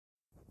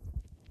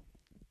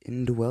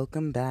And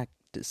welcome back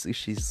to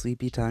Sushi's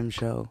Sleepy Time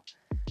Show,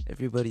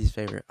 everybody's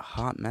favorite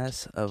hot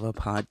mess of a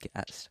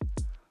podcast.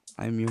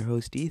 I'm your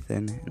host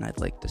Ethan, and I'd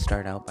like to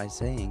start out by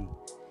saying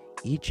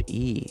each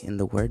E in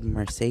the word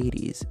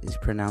Mercedes is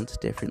pronounced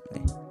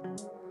differently.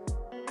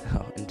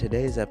 So, in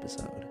today's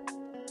episode,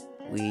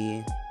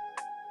 we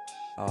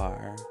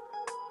are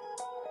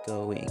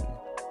going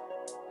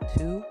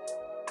to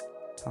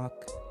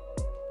talk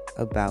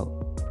about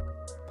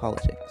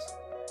politics.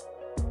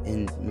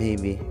 And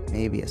maybe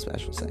a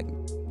special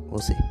segment. We'll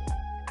see.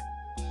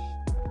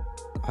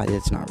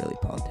 It's not really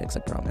politics,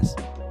 I promise.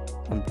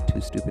 I'm too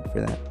stupid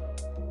for that.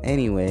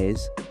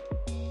 Anyways,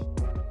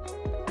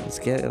 let's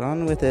get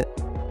on with it.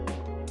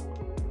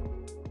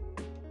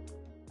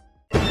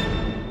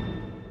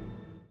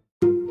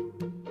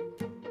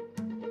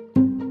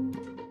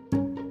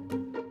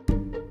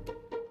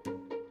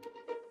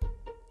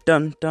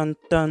 Dun dun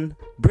dun.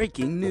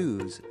 Breaking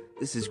news.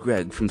 This is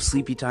Greg from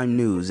Sleepy Time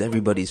News,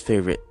 everybody's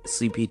favorite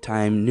Sleepy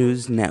Time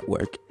News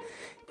network.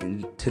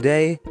 And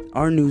today,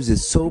 our news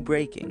is so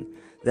breaking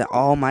that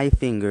all my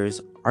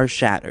fingers are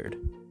shattered.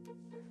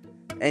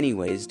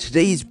 Anyways,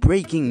 today's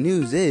breaking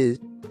news is...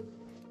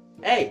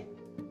 Hey,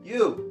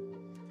 you!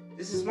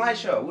 This is my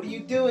show. What are you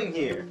doing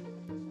here?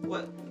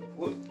 What?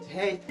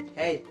 Hey,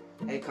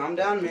 calm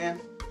down, man.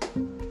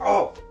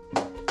 Oh!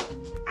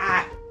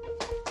 Ah!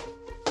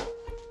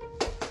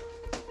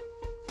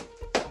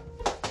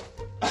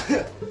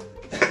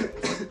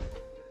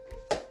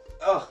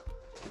 Oh.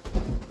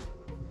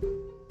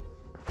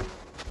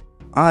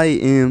 I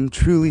am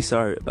truly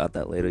sorry about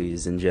that,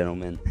 ladies and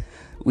gentlemen.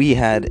 We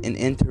had an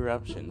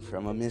interruption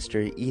from a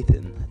Mr.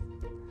 Ethan.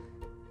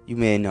 You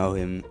may know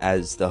him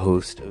as the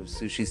host of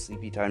Sushi's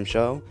Sleepy Time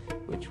Show,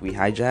 which we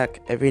hijack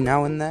every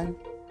now and then.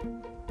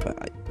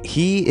 But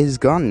he is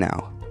gone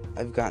now.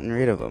 I've gotten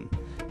rid of him.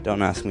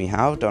 Don't ask me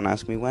how, don't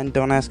ask me when,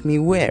 don't ask me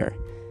where.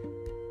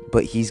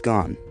 But he's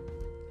gone.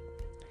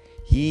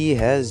 He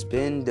has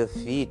been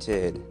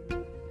defeated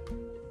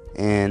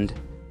and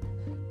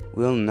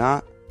will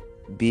not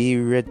be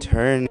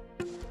returned.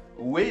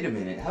 Wait a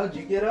minute, how'd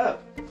you get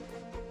up?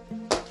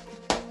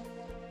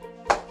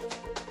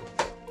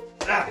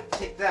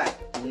 Take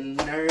that,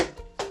 nerd.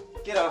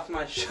 Get off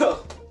my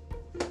show.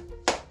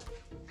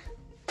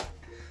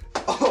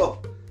 Oh.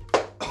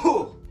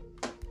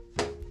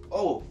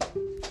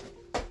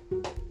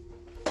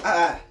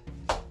 I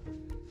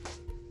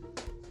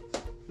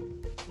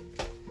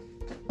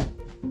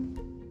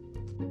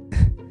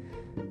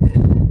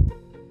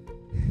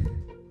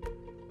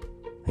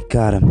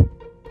got him.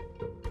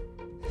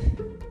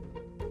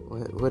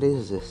 What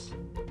is this?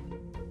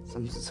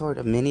 Some sort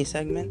of mini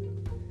segment?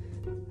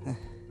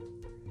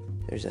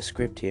 There's a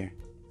script here.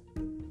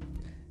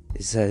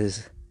 It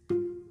says,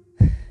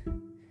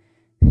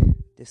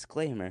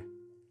 disclaimer.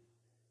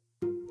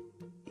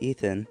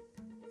 Ethan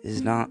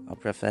is not a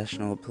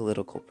professional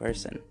political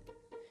person.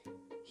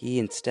 He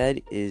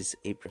instead is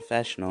a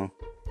professional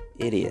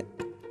idiot.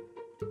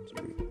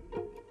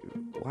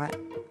 What?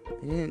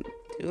 I didn't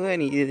do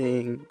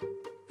anything.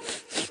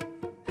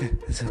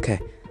 It's okay.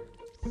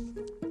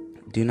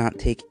 Do not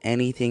take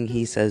anything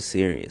he says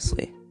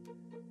seriously.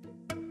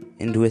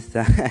 And with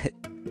that,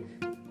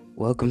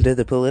 welcome to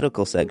the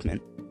political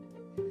segment.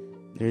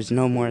 There's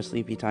no more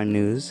Sleepy Time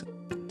News,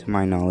 to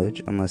my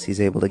knowledge, unless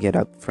he's able to get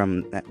up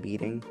from that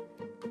beating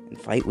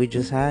and fight we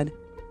just had.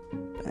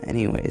 But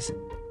anyways,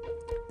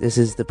 this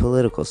is the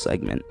political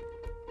segment,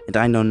 and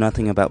I know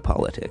nothing about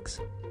politics.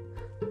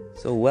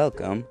 So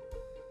welcome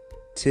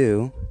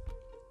to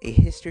a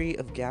history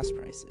of gas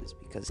prices,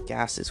 because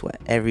gas is what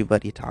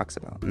everybody talks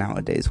about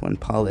nowadays when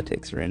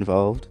politics are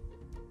involved.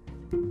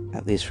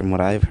 At least from what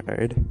I've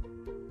heard.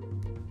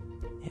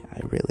 Yeah, I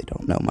really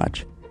don't know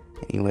much.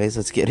 Anyways,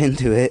 let's get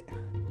into it.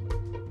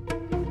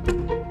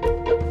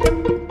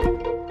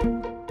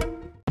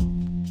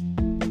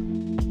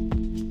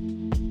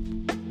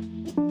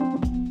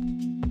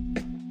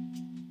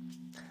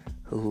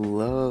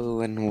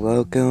 Hello and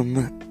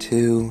welcome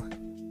to...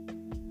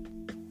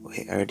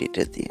 Wait, I already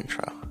did the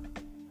intro.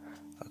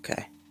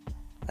 Okay.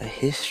 A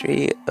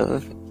history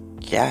of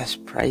gas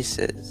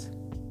prices.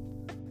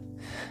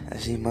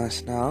 As you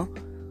must know,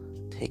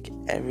 take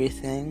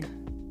everything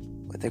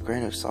with a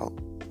grain of salt.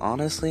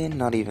 Honestly,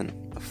 not even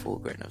a full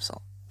grain of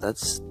salt.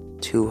 That's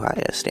too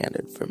high a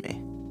standard for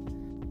me.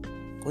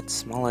 What's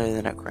smaller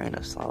than a grain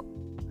of salt?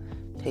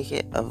 Take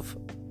it of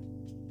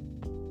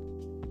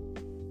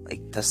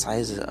like the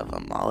size of a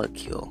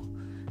molecule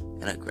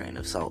in a grain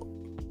of salt.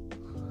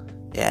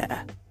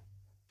 Yeah.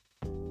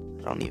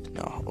 I don't even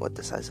know what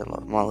the size of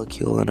a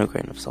molecule in a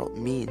grain of salt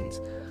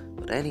means.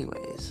 But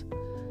anyways,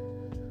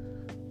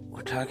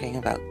 we're talking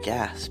about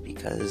gas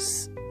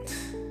because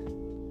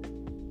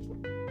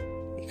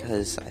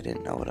I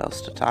didn't know what else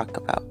to talk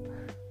about.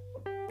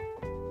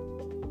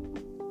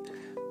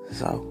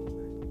 So,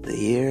 the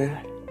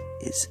year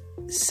is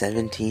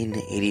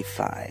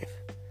 1785,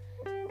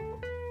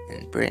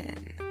 and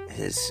Britain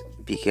has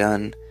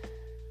began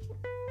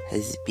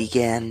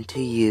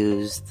to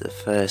use the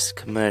first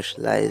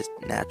commercialized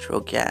natural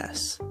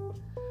gas.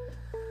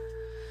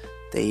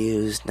 They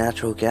used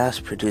natural gas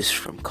produced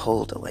from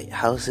coal to light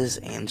houses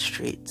and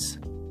streets.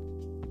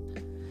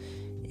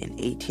 In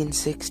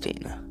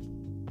 1816,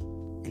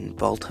 in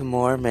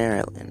Baltimore,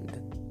 Maryland,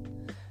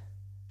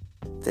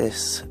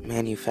 this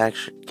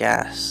manufactured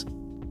gas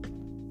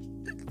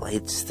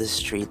lights the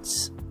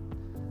streets,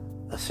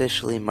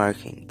 officially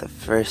marking the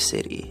first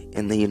city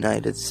in the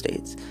United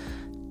States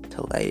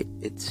to light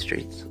its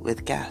streets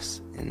with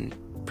gas, and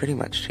pretty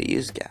much to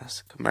use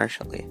gas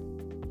commercially.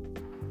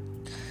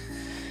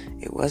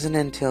 It wasn't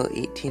until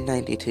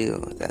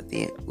 1892 that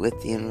with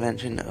the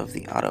invention of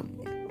the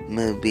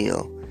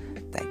automobile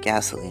that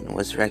gasoline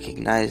was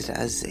recognized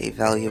as a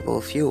valuable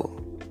fuel.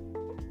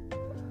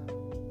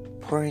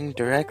 Pouring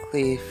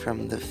directly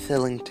from the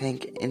filling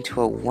tank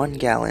into a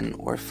 1-gallon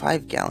or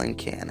 5-gallon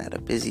can at a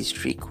busy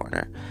street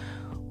corner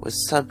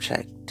was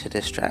subject to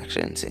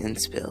distractions and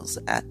spills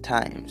at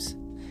times,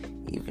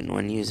 even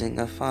when using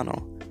a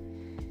funnel.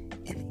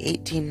 In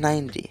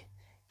 1890,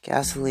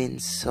 gasoline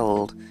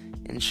sold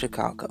in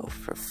Chicago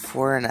for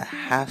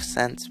 4.5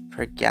 cents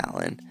per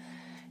gallon,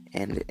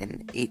 and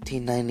in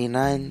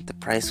 1899 the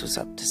price was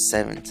up to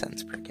 7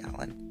 cents per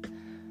gallon.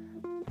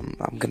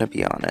 I'm gonna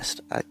be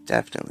honest, I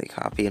definitely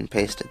copy and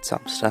pasted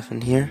some stuff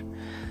in here,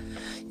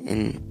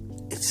 and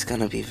it's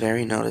gonna be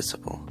very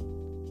noticeable.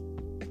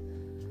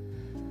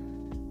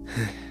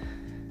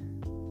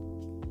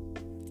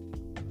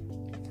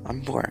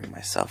 I'm boring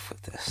myself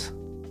with this.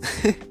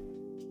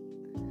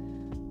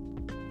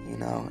 You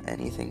know,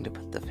 anything to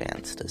put the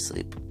fans to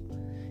sleep,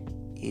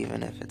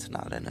 even if it's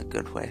not in a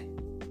good way.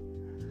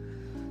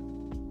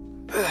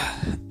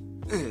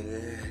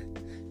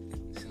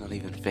 It's not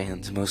even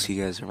fans, most of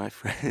you guys are my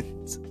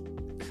friends.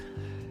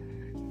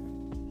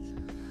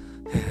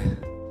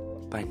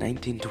 By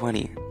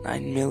 1920,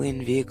 9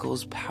 million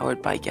vehicles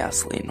powered by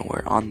gasoline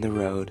were on the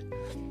road,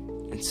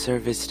 and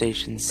service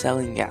stations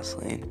selling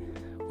gasoline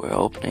were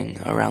opening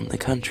around the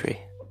country.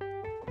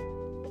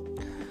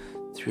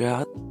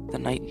 Throughout the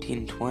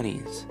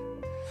 1920s,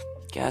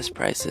 gas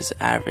prices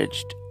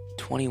averaged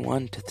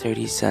 21 to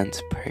 30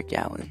 cents per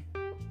gallon.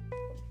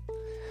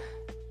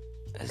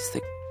 As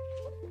the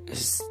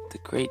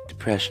Great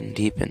Depression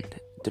deepened,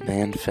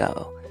 demand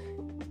fell,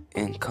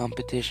 and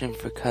competition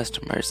for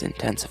customers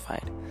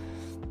intensified.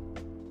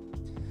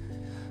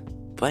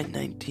 By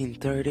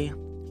 1930,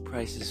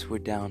 prices were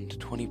down to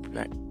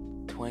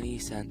 20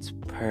 cents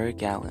per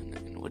gallon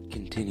and would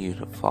continue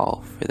to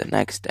fall for the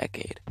next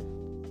decade.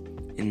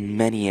 In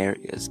many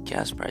areas,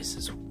 gas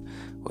prices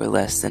were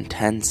less than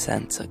 10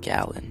 cents a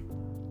gallon.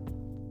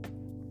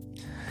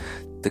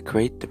 The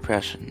Great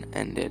Depression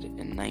ended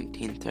in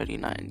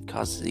 1939,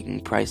 causing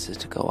prices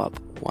to go up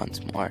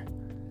once more.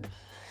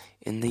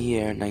 In the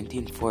year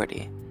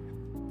 1940,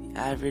 the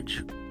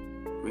average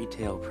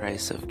retail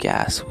price of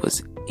gas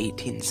was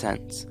 18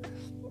 cents.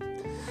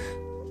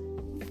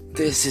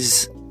 This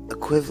is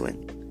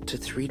equivalent to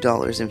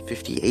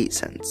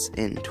 $3.58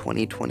 in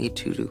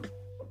 2022.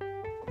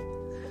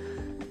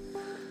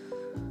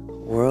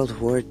 World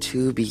War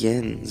II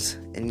begins,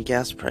 and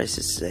gas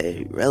prices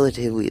stay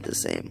relatively the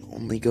same,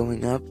 only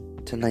going up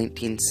to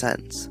 19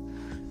 cents.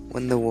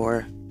 When the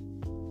war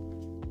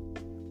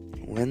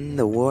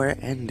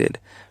ended,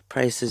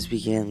 prices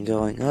began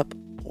going up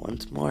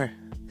once more.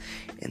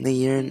 In the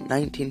year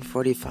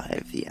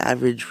 1945, the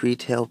average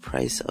retail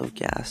price of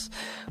gas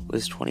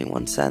was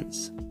 21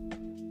 cents,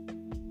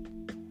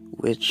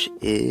 which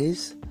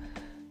is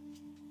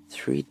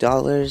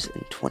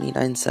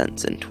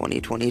 $3.29 in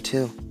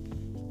 2022.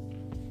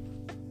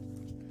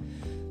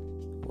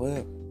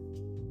 Whoa.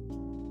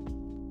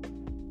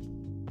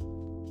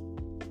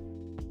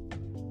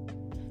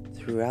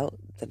 Throughout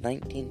the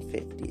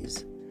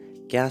 1950s,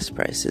 gas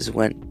prices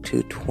went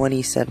to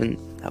 27.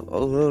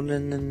 Oh,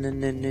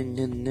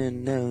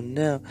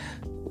 no.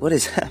 What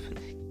is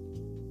happening?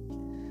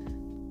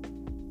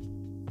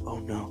 Oh,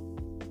 no.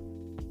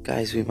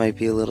 Guys, we might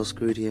be a little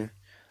screwed here.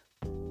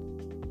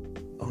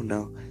 Oh,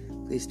 no.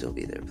 Please still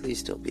be there. Please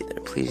still be there.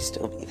 Please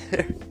still be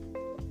there.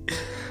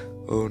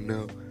 Oh,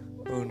 no.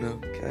 Oh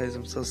no, guys,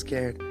 I'm so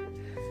scared.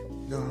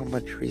 You know how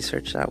much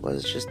research that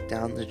was just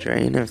down the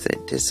drain if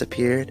it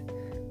disappeared?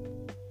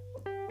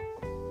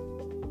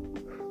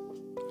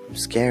 I'm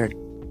scared.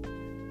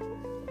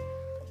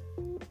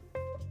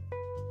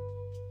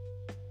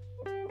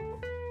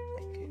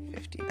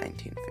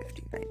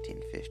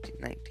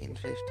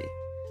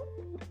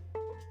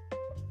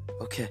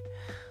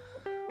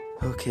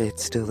 Okay,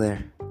 it's still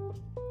there.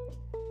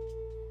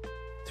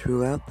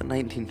 Throughout the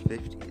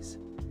 1950s,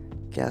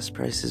 gas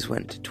prices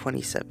went to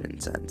 27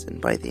 cents,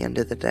 and by the end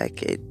of the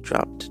decade,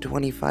 dropped to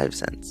 25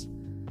 cents.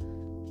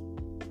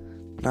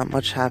 Not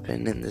much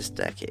happened in this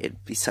decade,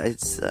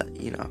 besides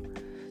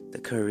the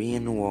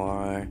Korean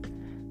War,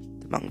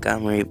 the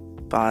Montgomery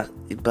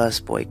bus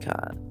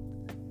boycott,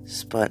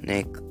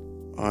 Sputnik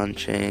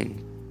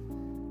launching,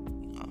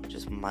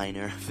 just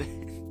minor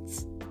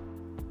events.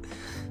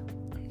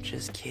 I'm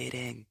just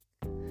kidding.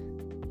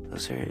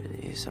 Those are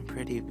some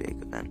pretty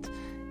big events.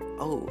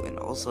 Oh, and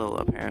also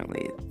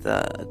apparently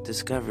the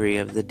discovery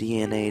of the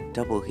DNA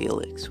double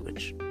helix,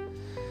 which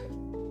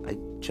I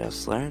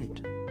just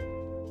learned.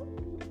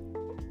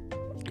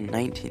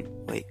 19.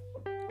 Wait.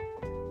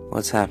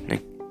 What's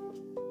happening?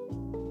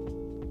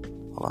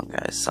 Hold on,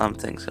 guys.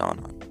 Something's going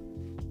on.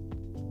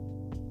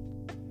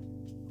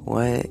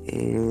 What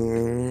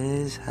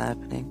is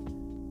happening?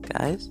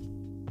 Guys?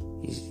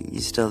 You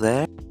still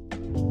there?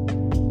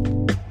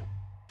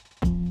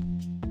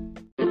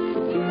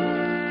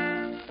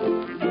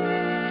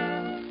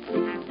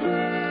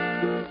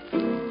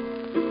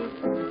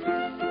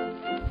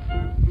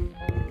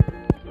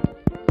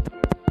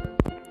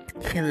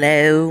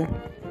 Hello?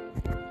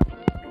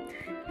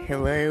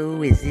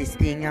 Hello, is this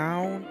thing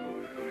on?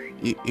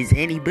 Is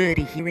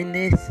anybody hearing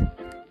this?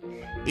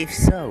 If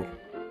so,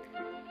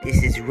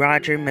 this is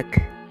Roger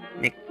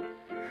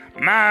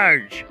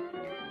Marge!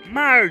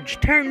 Marge,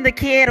 turn the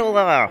kettle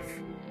off!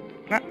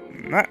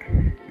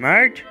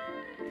 Marge?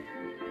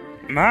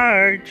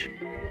 Marge?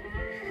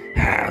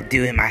 I'll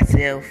do it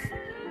myself.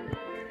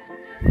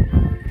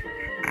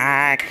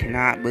 I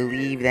cannot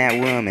believe that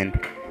woman.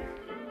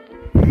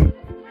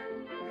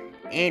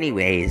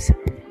 Anyways,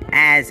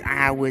 as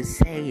I was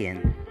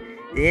saying,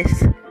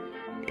 this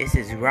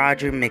is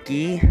Roger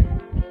McGee,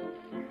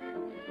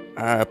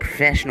 a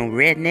professional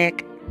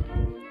redneck.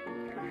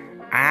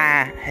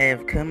 I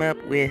have come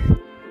up with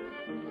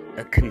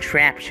a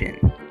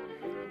contraption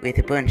with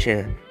a bunch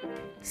of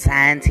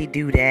sciencey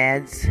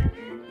doodads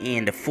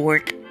and a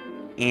fork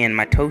and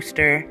my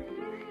toaster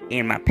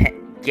and my pet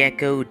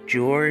gecko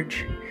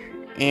George.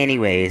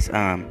 Anyways,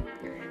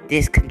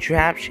 this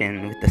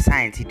contraption with the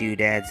sciencey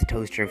doodads,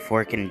 toaster,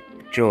 fork, and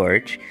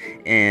George,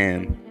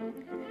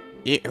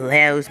 it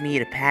allows me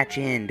to patch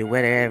into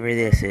whatever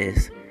this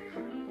is.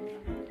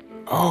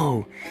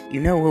 Oh, you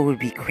know what would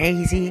be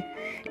crazy?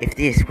 If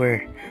this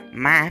were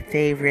my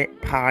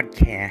favorite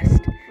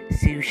podcast,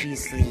 Sushi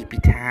Sleepy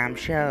Time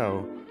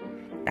Show.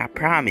 I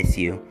promise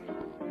you,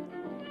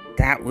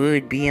 that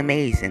would be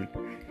amazing.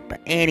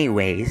 But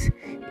anyways,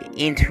 it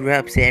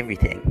interrupts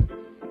everything.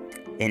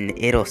 And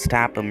it'll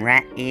stop him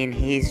right in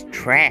his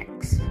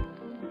tracks.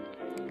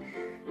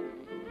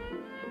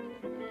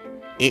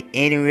 It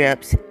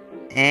interrupts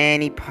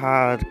any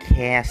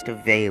podcast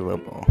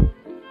available.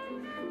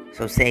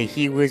 So say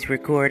he was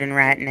recording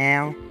right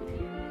now,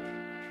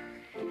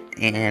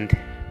 and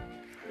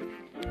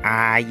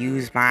I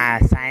use my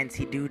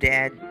sciencey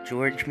doodad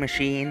George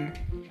machine,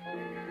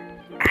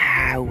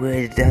 I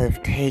would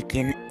have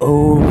taken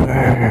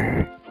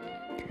over.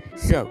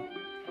 So,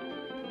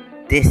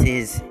 this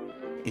is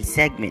a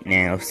segment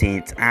now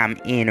since I'm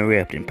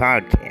interrupting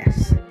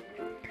podcasts.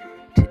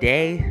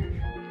 Today,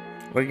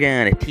 we're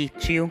gonna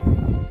teach you,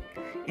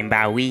 and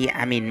by we,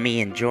 I mean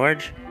me and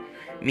George.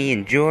 Me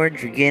and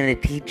George are gonna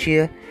teach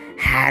you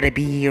how to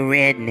be a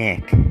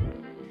redneck.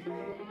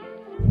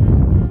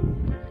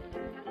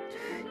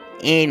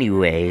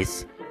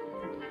 Anyways,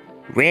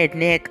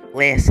 redneck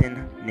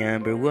lesson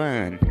number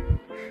 1.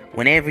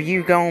 Whenever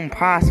you're going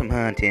possum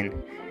hunting,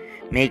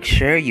 make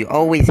sure you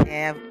always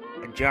have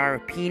a jar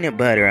of peanut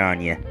butter on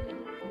you.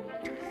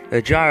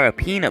 A jar of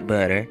peanut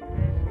butter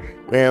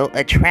will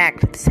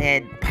attract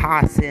said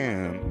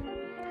possum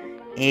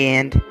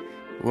and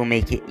will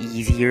make it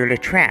easier to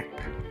trap.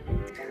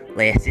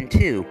 Lesson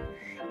 2.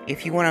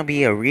 If you want to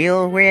be a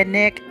real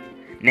redneck,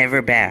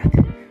 never bath.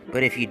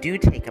 But if you do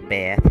take a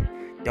bath,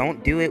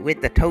 don't do it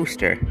with the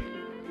toaster.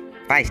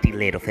 Feisty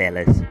little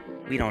fellas.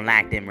 We don't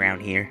like them around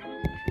here.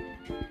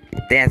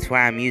 That's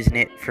why I'm using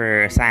it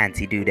for a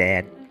sciencey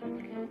doodad.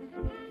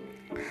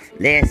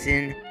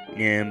 Lesson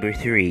number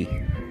 3.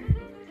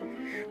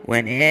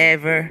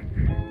 Whenever...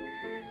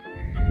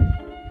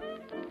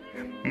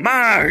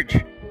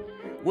 Marge!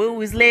 What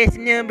was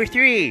lesson number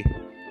 3?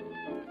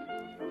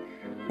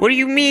 What do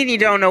you mean you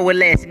don't know what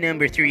lesson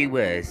number 3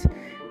 was?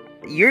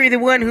 You're the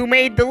one who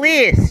made the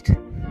list.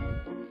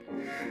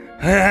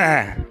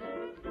 I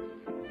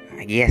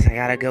guess I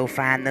gotta go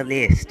find the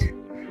list.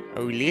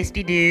 Oh,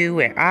 listy-doo,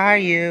 where are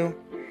you?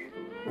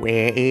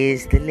 Where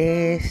is the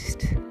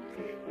list?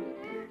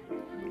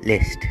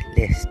 List.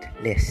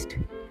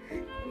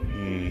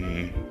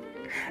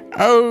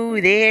 Oh,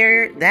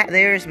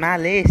 there's my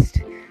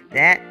list.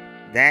 That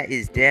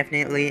is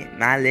definitely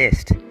my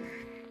list.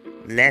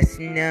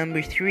 Lesson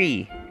number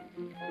 3.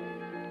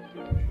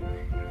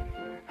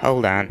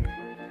 Hold on.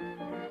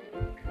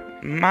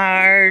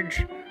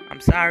 Marge, I'm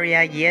sorry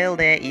I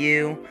yelled at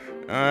you.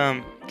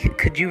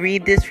 Could you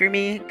read this for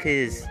me?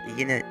 Cause,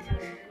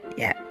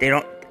 yeah, they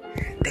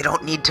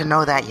don't need to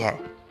know that yet.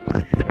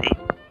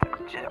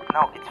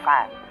 No, it's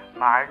fine.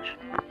 Marge,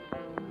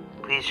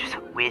 please just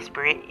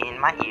whisper it in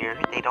my ear.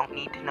 They don't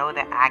need to know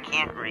that I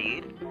can't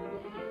read.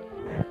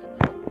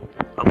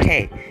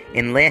 Okay,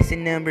 in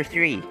lesson number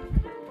 3,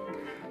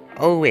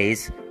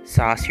 always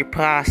sauce your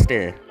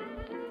pasta.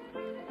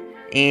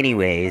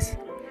 Anyways,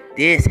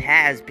 this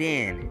has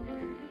been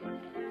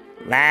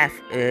Life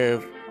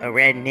of a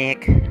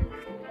Redneck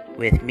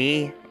with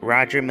me,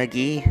 Roger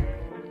McGee.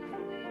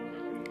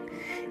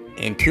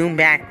 And tune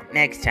back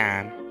next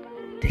time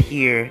to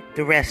hear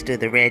the rest of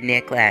the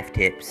Redneck Life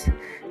Tips.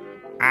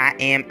 I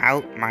am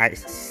out, my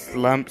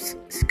slumps,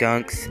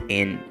 skunks,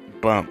 and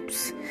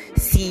bumps.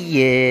 See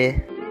ya.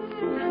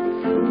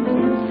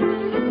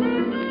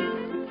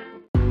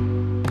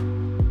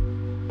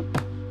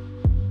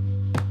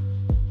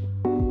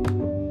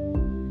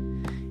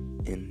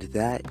 And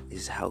that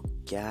is how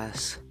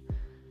gas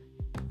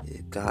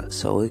got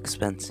so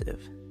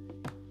expensive.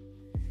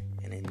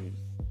 And in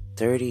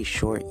 30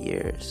 short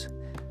years,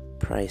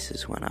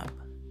 prices went up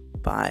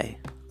by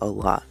a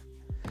lot.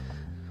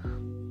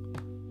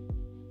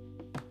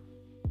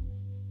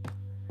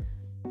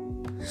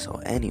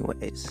 So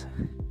anyways,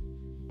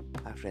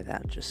 after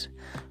that, just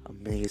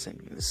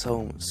amazing.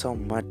 So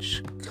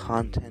much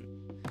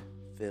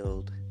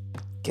content-filled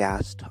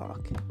gas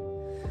talk.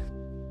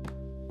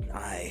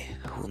 I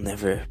will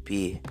never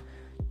be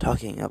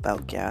talking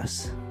about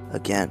gas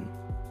again.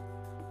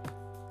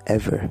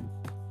 Ever.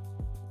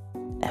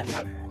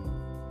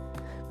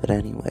 But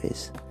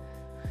anyways,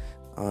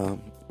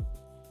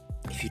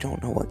 if you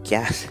don't know what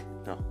gas...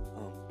 what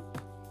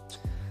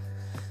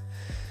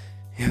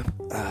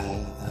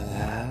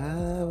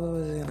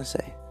was I gonna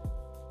say?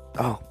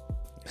 Oh,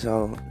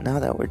 so now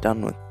that we're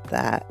done with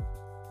that,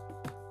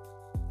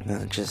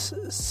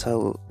 just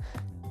so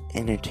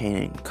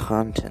entertaining,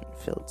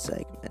 content-filled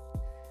segment,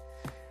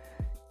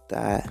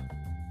 that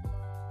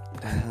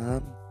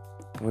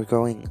we're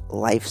going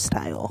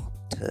lifestyle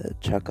to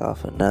check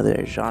off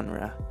another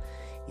genre,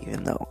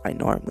 even though I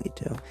normally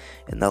do.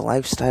 And the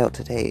lifestyle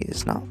today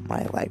is not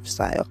my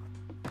lifestyle,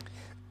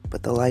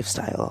 but the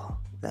lifestyle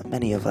that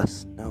many of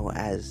us know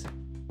as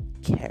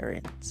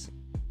Karens.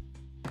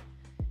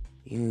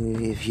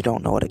 If you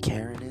don't know what a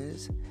Karen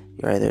is,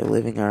 you're either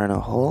living in a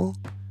hole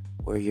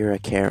or you're a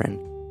Karen.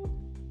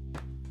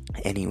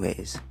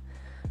 Anyways,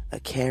 a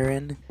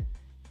Karen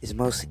is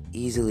most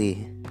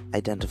easily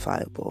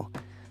identifiable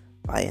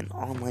by an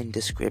online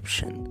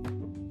description,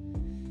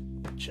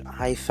 which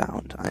I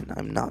found,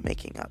 I'm not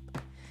making up,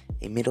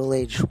 a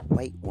middle-aged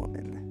white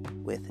woman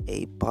with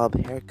a bob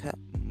haircut,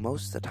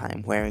 most of the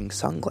time wearing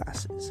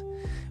sunglasses,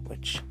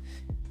 which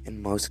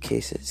in most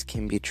cases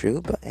can be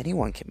true, but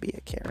anyone can be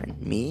a Karen.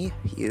 Me,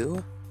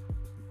 you,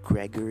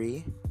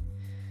 Gregory.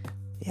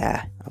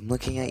 Yeah, I'm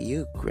looking at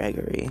you,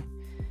 Gregory.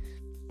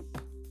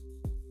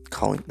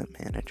 Calling the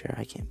manager,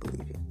 I can't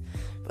believe it.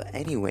 But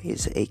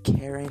anyways, a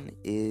Karen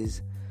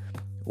is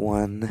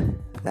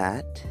one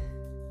that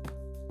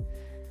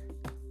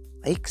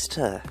likes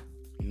to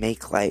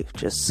make life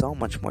just so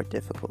much more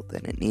difficult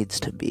than it needs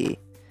to be.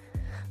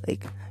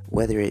 Like,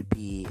 whether it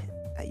be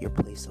at your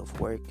place of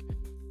work,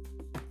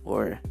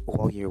 or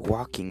while you're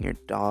walking your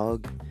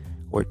dog,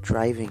 or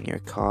driving your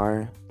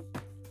car,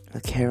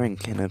 a Karen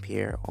can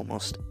appear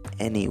almost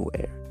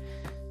anywhere.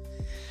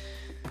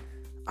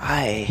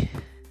 I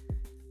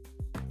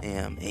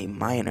am a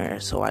minor,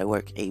 so I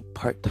work a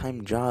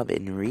part-time job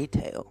in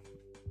retail.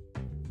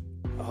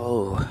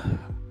 Oh,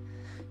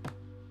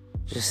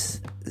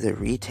 just the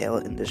retail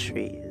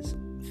industry is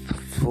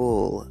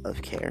full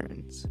of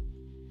Karens.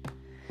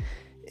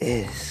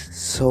 It is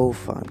so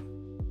fun.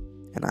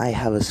 And I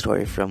have a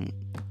story from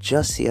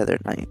just the other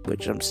night,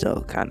 which I'm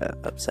still kind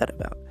of upset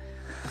about.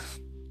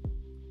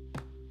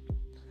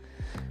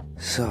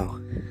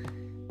 So,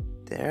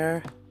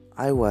 there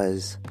I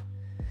was,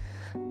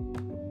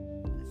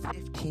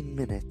 15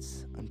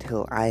 minutes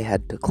until I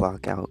had to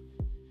clock out.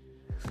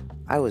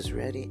 I was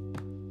ready.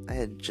 I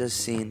had just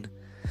seen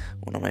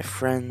one of my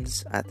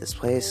friends at this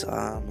place,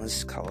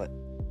 let's call it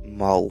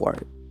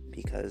Malwart,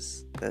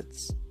 because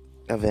that's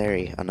a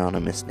very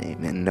anonymous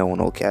name and no one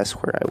will guess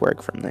where I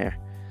work from there.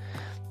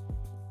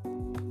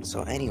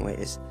 So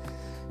anyways,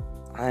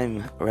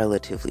 I'm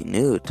relatively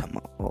new to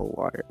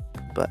Malwart,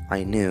 but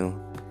I knew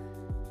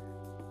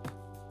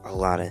a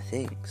lot of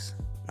things.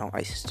 No,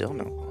 I still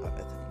know a lot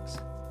of things.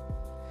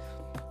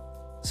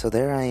 So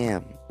there I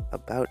am,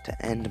 about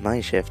to end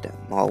my shift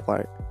at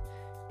Malwart,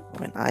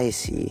 when I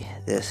see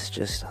this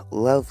just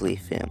lovely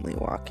family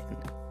walk in.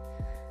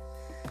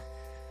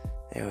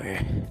 There were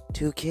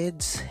 2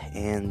 kids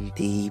and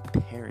the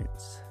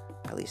parents.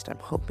 At least I'm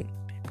hoping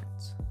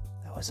parents.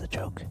 That was a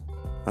joke.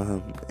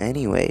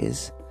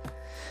 Anyways,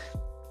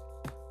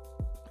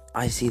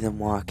 I see them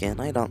walk in.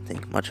 I don't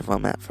think much of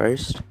them at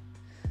first.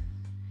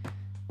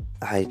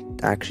 I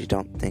actually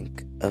don't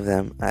think of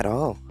them at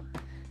all.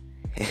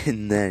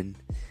 And then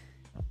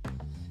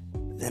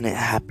it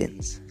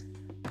happens.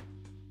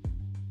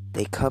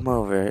 They come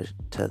over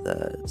to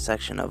the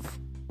section of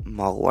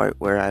Malwart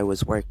where I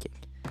was working.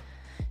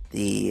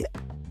 The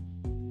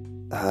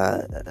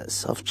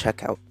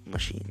self-checkout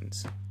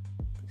machines.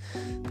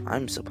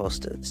 I'm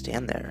supposed to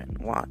stand there and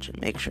watch and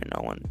make sure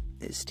no one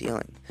is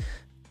stealing.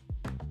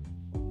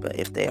 But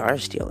if they are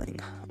stealing,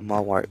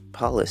 Malwart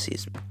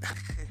policies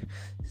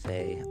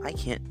say I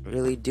can't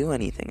really do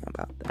anything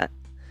about that.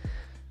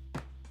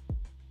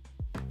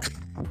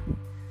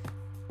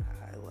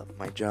 I love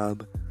my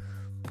job.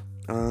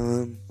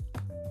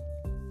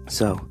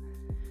 So,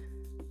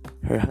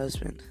 her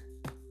husband,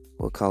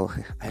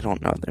 I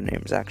don't know their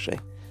names actually.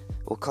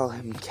 We'll call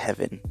him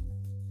Kevin.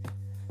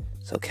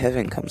 So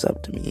Kevin comes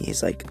up to me,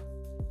 he's like,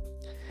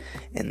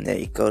 and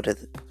they go to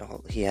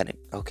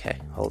okay,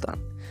 hold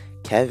on.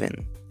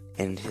 Kevin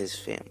and his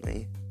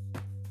family.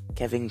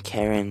 Kevin,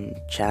 Karen,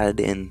 Chad,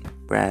 and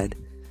Brad.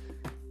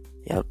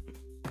 Yep.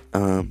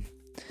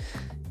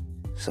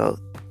 So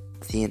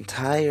the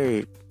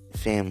entire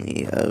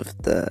family of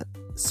the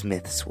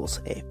Smiths, we'll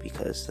say,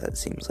 because that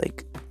seems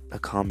like a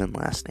common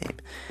last name.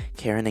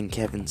 Karen and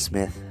Kevin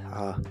Smith.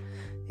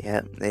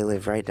 Yeah, they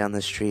live right down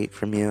the street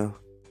from you.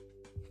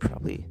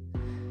 Probably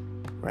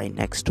right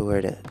next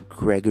door to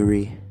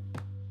Gregory.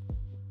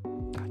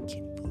 I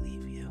can't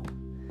believe you.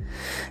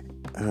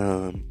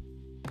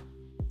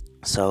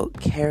 So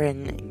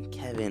Karen and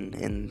Kevin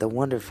and the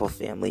wonderful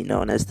family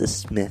known as the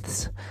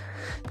Smiths,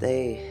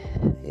 they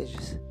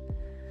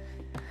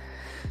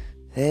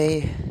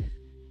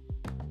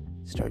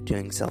start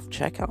doing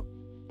self-checkout.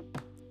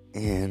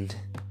 And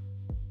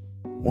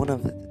one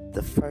of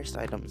the first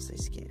items they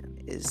scan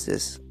is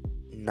this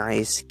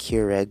nice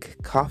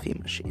Keurig coffee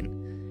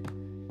machine.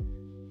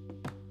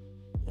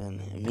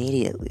 And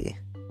immediately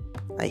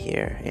I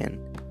hear an,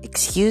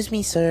 "Excuse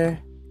me, sir."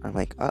 I'm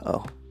like,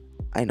 uh-oh,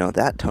 I know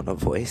that tone of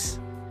voice.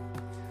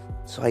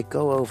 So I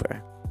go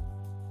over,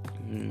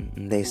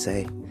 and they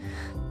say,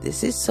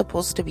 "This is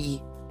supposed to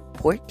be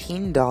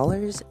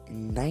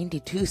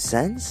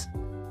 $14.92.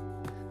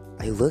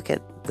 I look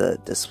at the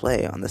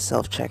display on the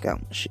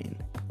self-checkout machine.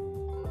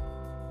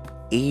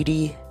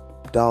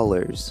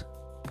 $80.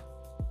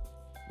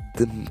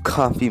 The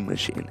coffee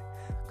machine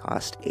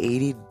cost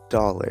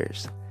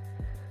 $80.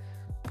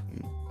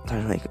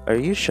 They're like, "Are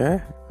you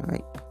sure?"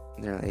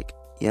 They're like,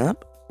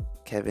 "Yep."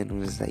 Kevin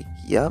was like,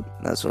 "Yep,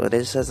 that's what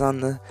it says on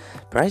the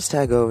price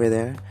tag over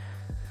there."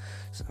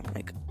 So I'm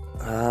like,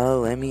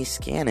 let me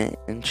scan it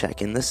and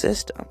check in the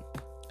system.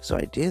 So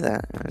I do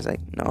that, and I was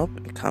like, nope,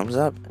 it comes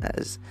up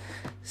as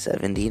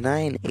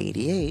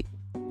 $79.88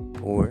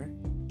 or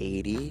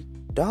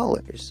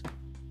 $80.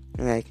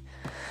 I'm like,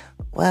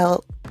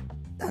 well,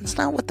 that's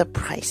not what the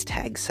price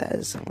tag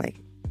says. I'm like,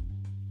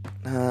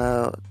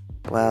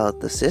 well,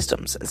 the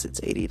system says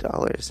it's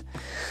 $80.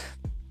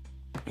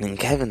 And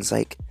Kevin's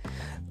like,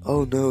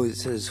 "Oh no, it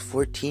says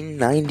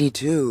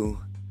 $14.92.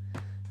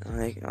 I'm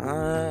like,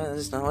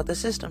 that's not what the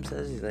system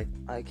says. He's like,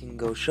 "I can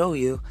go show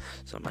you."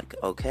 So I'm like,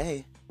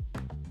 okay.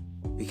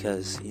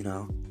 Because,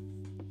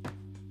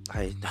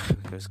 I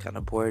was kind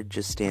of bored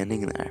just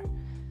standing there.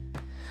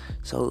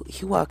 So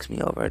he walks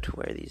me over to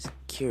where these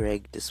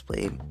Keurig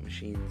display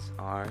machines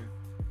are.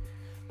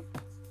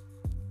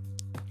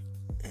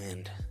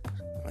 And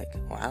I'm like,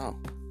 wow,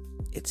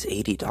 it's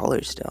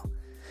 $80 still.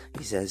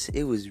 He says,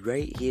 "It was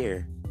right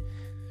here."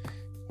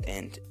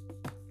 And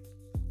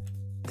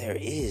there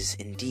is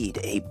indeed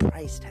a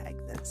price tag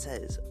that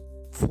says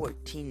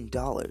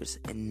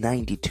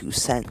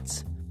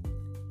 $14.92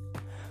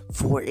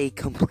 for a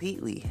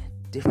completely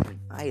different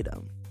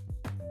item.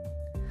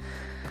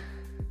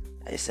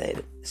 I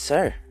said,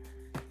 "Sir,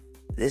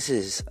 this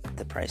is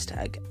the price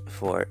tag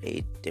for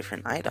a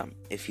different item.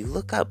 If you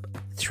look up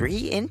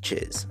 3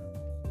 inches,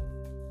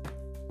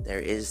 there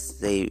is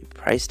the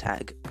price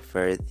tag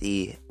for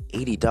the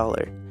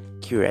 $80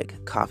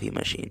 Keurig coffee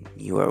machine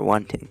you are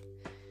wanting."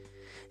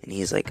 And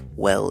he's like,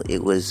 "Well,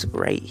 it was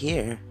right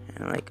here."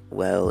 And I'm like,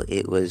 "Well,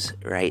 it was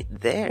right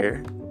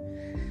there.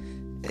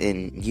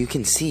 And you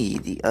can see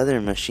the other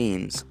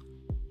machines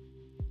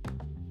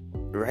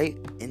right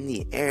in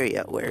the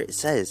area where it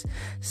says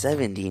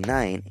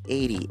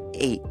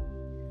 $79.88.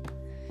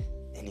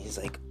 And he's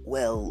like,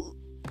 "Well,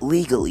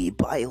 legally,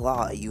 by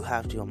law, you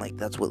have to." I'm like,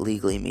 "That's what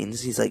legally means."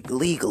 He's like,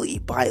 "Legally,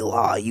 by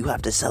law, you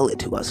have to sell it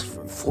to us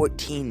for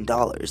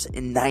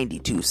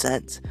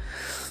 $14.92.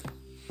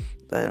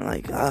 But I'm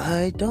like,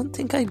 "I don't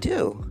think I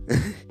do."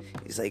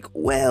 He's like,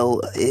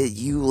 "Well,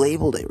 you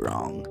labeled it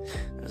wrong."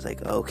 I was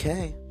like,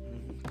 okay.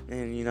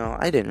 And,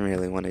 I didn't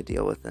really want to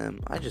deal with them.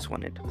 I just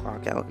wanted to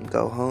clock out and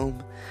go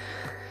home.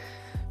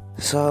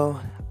 So,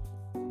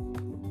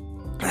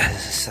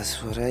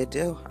 that's what I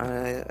do.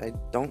 I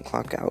don't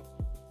clock out.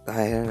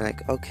 I'm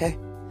like, okay.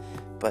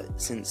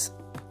 But since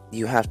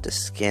you have to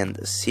scan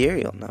the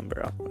serial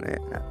number on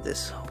it at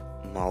this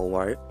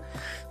Malwart,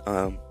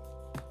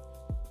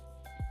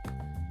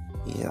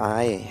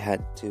 I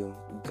had to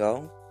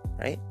go,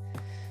 right?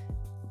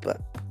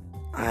 But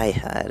I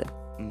had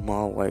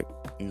Malwart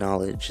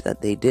knowledge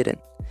that they didn't.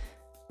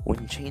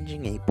 When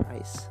changing a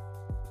price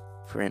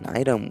for an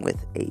item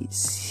with a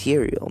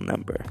serial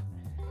number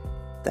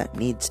that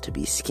needs to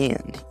be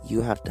scanned,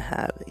 you have to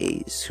have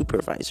a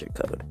supervisor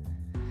code.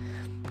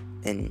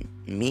 And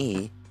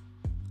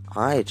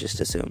I just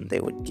assumed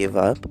they would give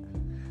up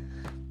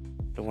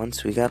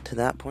once we got to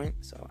that point.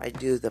 So I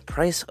do the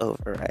price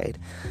override.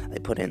 I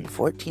put in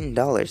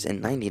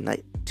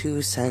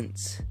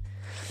 $14.92.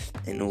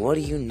 And what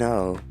do you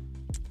know?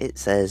 It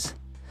says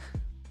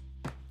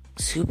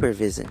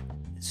supervisor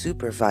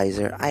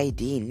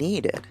ID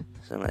needed.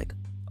 So I'm like,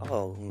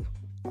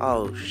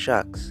 oh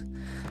shucks.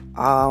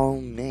 Oh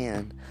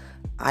man,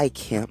 I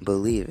can't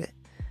believe it.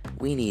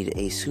 We need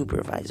a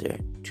supervisor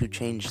to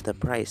change the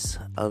price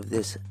of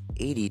this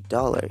 $80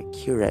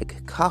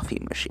 Keurig coffee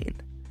machine.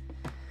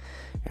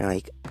 And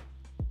like,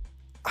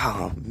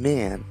 oh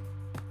man,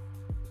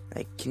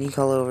 like, can you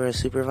call over a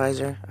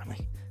supervisor? I'm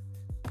like,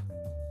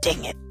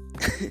 Dang it.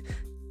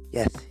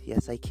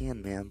 Yes, I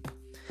can, ma'am.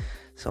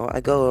 So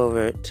I go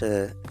over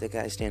to the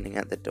guy standing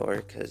at the door,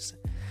 because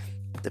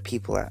the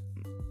people at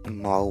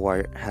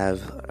Malwart have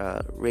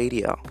a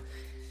radio.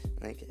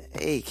 Like,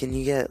 hey, can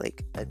you get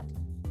like a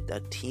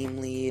team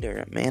lead or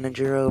a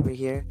manager over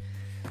here?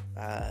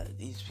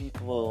 These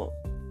people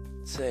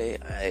say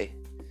I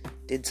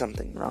did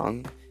something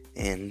wrong,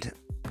 and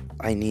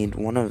I need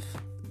one of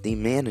the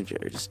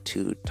managers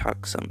to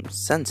talk some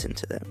sense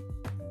into them.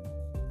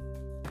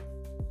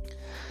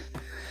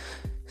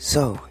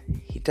 So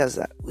he does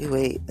that. We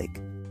wait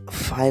like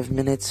 5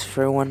 minutes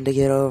for one to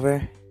get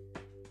over.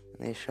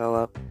 They show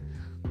up,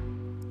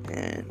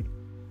 and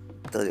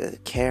the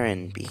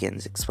Karen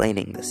begins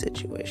explaining the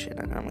situation,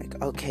 and I'm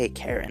like, okay,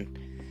 Karen,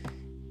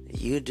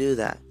 you do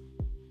that.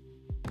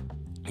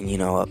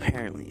 And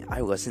apparently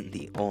I wasn't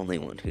the only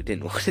one who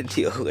didn't want to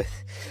deal with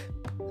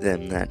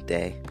them that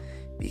day,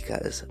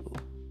 because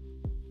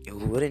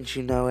wouldn't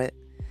you know it,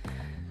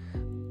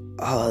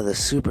 the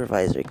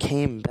supervisor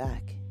came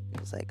back. He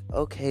was like,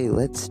 okay,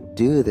 let's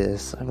do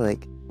this. I'm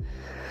like,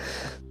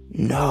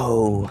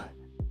 no,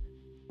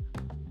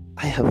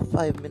 I have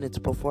 5 minutes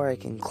before I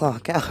can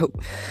clock out.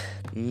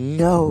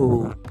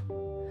 No.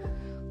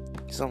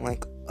 So I'm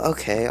like,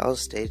 okay, I'll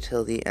stay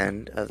till the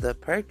end of the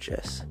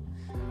purchase.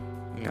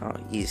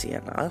 Easy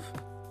enough.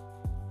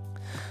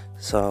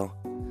 So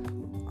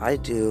I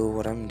do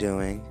what I'm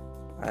doing.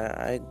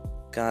 I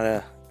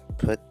gotta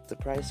put the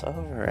price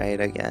over right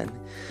again.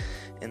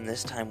 And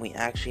this time we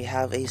actually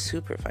have a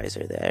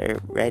supervisor there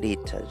ready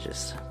to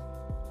just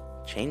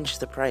change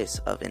the price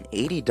of an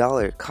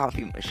 $80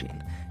 coffee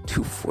machine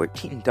to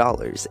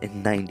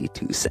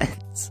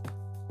 $14.92.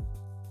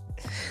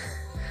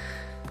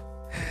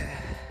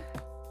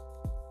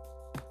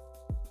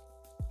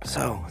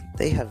 So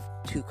they have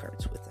 2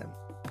 carts with them,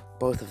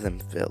 both of them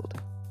filled.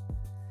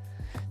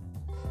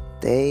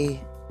 They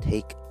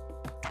take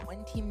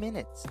 20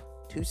 minutes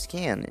to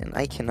scan, and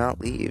I cannot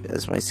leave,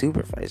 as my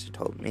supervisor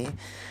told me.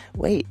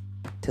 Wait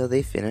till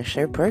they finish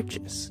their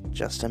purchase,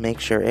 just to make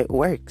sure it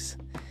works.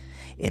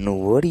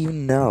 And what do you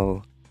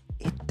know?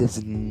 It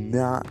does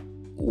not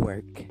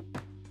work.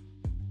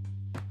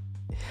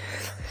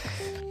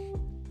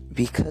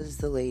 Because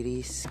the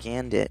lady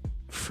scanned it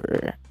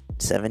for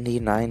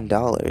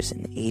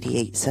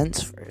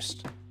 $79.88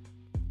 first.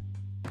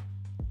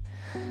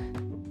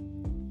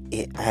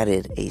 It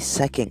added a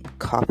second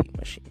coffee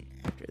machine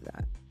after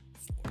that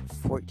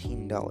for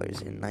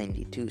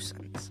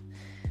 $14.92.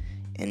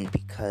 And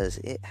because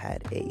it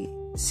had a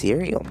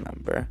serial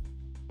number,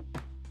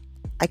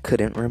 I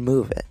couldn't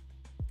remove it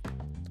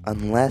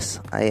unless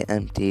I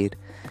emptied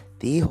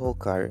the whole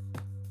cart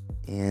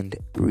and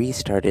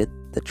restarted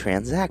the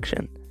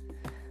transaction.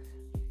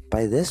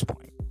 By this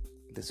point,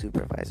 the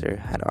supervisor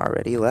had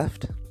already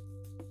left.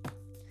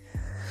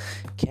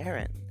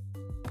 Karen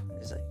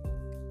is like,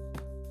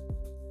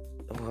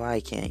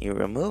 why can't you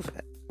remove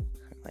it?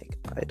 I'm like,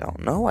 I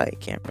don't know why I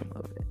can't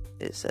remove it.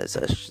 It says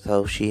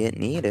associate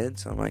needed,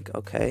 so I'm like,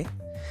 okay.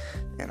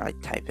 And I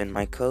type in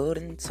my code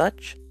and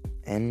such,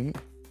 and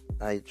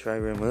I try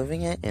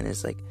removing it, and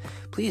it's like,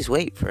 please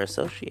wait for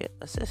associate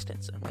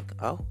assistance. I'm like,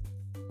 oh,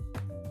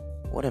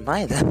 what am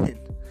I then?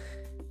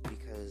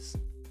 Because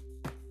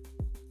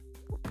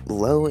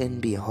lo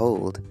and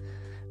behold,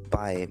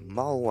 by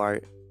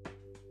Malwart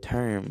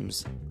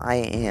terms, I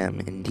am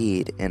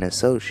indeed an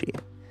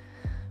associate.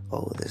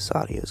 Oh, this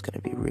audio is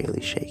going to be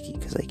really shaky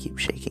because I keep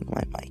shaking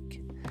my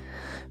mic.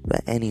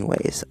 But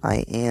anyways, I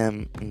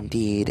am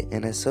indeed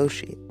an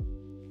associate.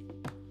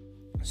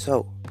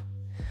 So,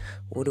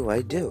 what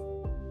do?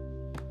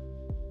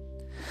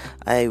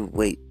 I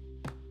wait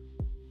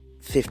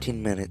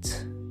 15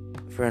 minutes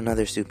for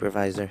another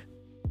supervisor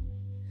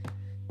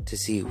to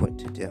see what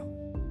to do.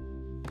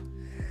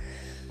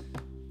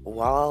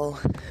 While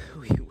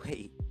we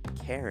wait,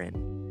 Karen,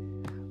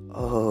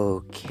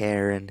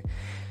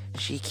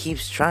 she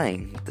keeps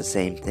trying the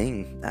same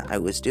thing that I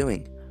was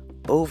doing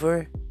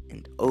over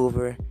and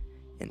over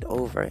and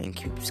over, and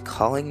keeps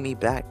calling me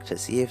back to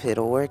see if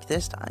it'll work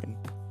this time.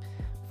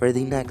 For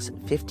the next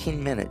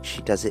 15 minutes,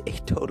 she does it a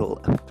total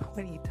of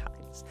 20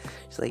 times.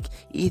 She's like,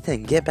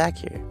 Ethan, get back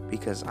here,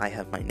 because I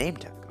have my name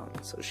tag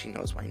on, so she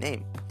knows my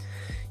name.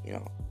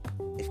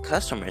 If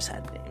customers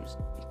had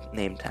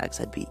name tags,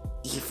 that'd be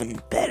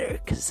even better,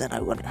 because then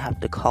I wouldn't have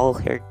to call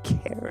her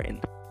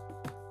Karen.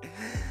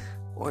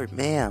 Or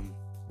ma'am.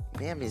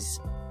 Ma'am is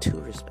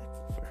too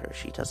respectful for her.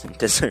 She doesn't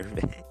deserve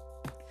it.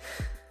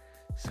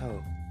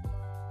 So,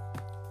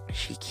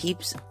 she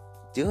keeps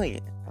doing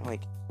it. I'm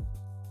like,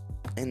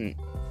 and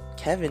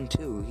Kevin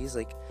too, he's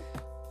like,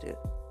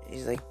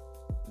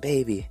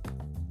 baby.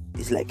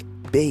 He's like,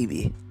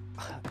 baby,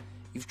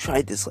 you've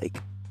tried this like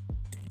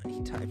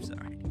 20 times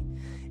already.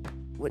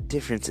 What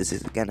difference is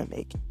it gonna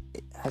make?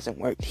 It hasn't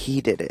worked.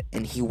 He did it,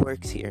 and he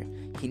works here.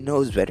 He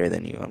knows better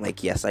than you. I'm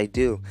like, yes, I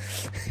do.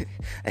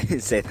 I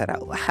didn't say that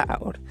out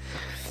loud.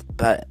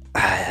 But,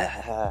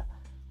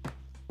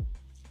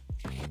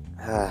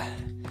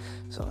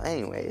 so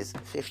anyways,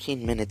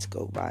 15 minutes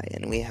go by,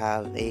 and we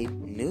have a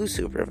new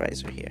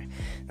supervisor here.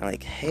 I'm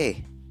like,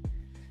 hey,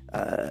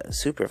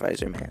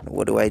 supervisor man,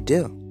 what do I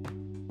do?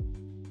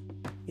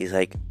 He's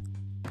like,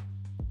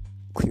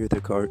 clear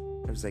the cart.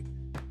 I was like,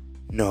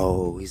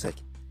 no. He's like,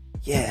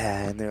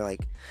 yeah. And they're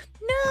like,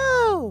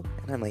 no.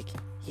 And I'm like,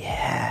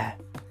 yeah.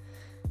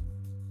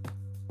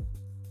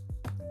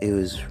 It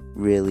was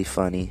really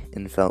funny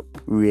and felt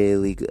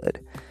really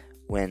good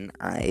when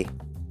I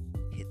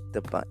hit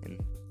the button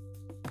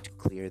to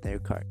clear their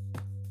cart.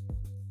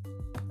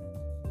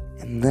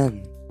 And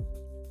then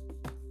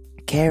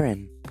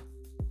Karen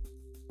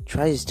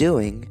tries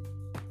doing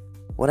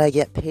what I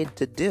get paid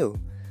to do.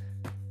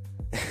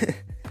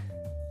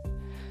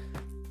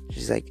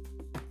 She's like,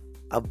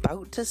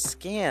 about to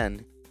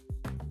scan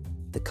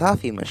the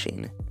coffee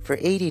machine for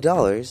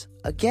 $80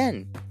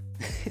 again.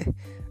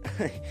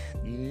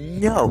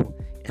 No.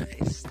 And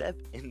I step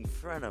in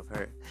front of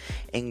her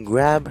and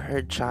grab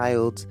her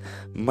child's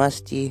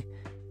musty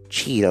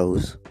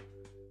Cheetos,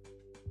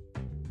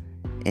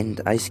 and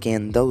I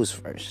scan those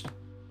first.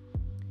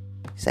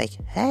 He's like,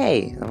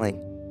 hey. I'm like,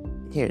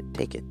 here,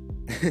 take it.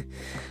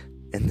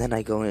 And then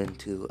I go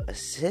into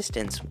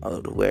assistance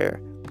mode where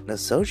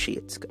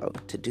associates go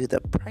to do the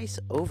price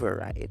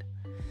override.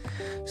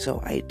 So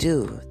I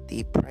do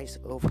the price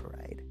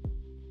override.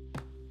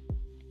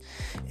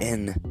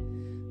 And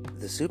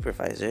the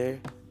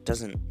supervisor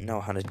doesn't know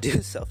how to do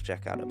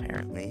self-checkout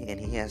apparently. And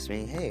he asked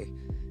me, hey,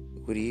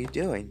 what are you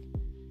doing?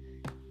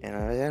 And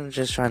I'm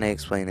just trying to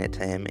explain it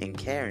to him. And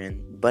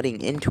Karen,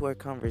 butting into our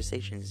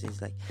conversations,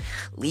 is like,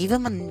 leave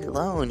him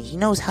alone. He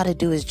knows how to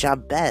do his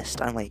job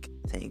best. I'm like,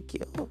 thank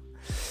you.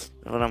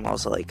 But I'm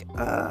also like,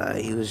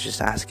 he was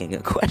just asking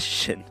a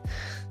question.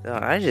 So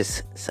I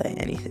just say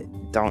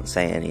anything. Don't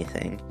say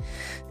anything.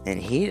 And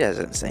he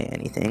doesn't say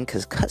anything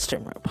because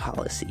customer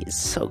policy is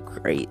so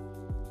great.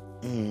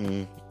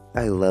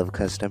 I love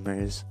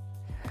customers.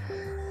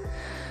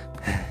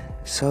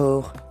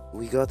 So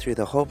we go through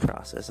the whole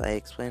process. I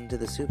explained to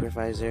the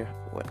supervisor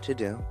what to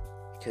do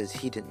because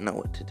he didn't know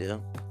what to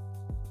do.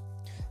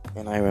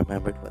 And I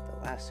remembered what the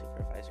last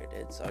supervisor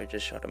did, so I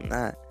just showed him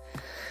that.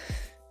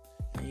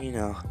 You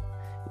know,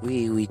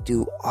 we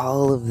do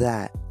all of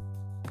that.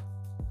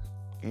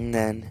 And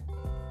then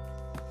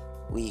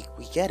we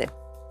get it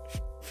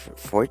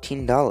for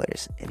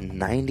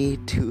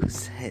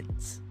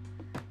 $14.92.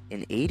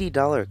 An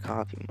 $80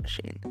 coffee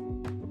machine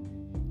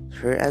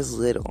for as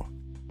little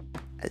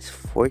as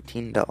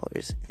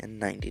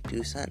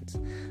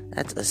 $14.92.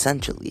 That's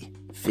essentially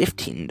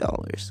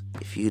 $15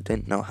 if you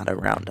didn't know how to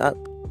round up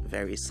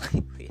very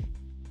slightly.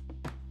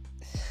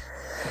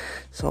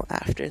 So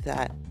after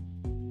that,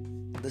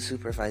 the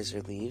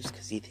supervisor leaves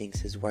because he thinks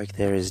his work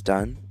there is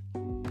done.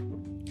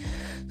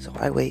 So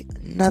I wait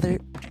another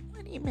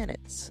 20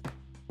 minutes.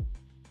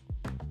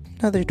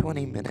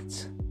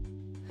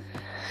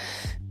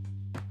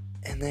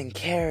 And then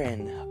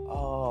Karen,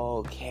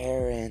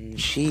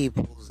 she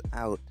pulls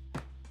out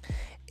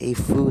a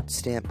food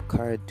stamp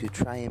card to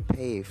try and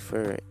pay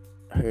for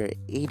her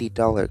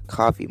 $80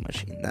 coffee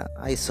machine that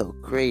I so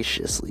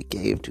graciously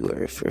gave to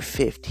her for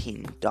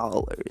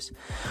 $15.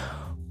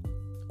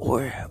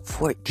 Or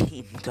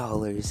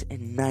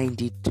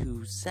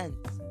 $14.92.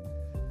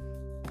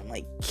 I'm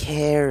like,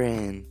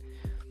 Karen,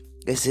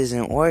 this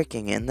isn't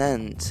working. And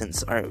then,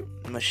 since our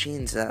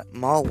machines at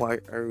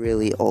Malwart are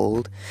really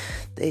old,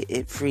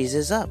 it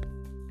freezes up.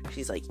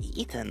 She's like,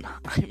 Ethan,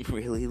 I'm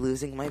really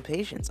losing my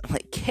patience. I'm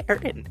like,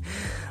 Karen,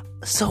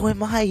 so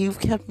am I. You've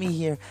kept me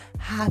here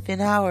half an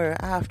hour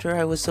after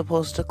I was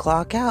supposed to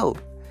clock out.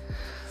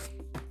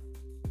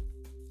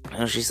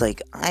 And she's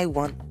like, I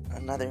want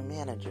another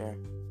manager.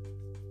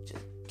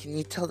 Can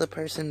you tell the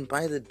person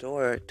by the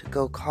door to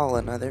go call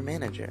another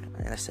manager?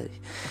 And I said,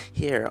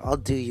 here, I'll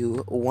do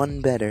you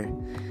one better.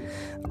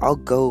 I'll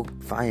go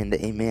find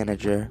a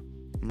manager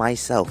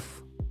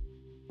myself.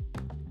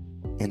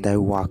 And I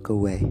walk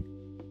away.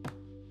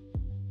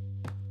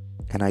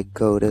 And I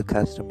go to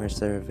customer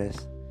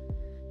service.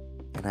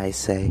 And I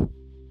say,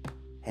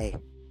 hey,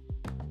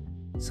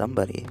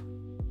 somebody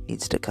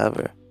needs to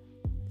cover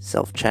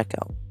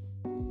self-checkout.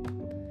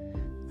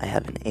 I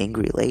have an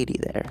angry lady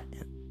there.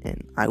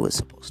 And I was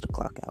supposed to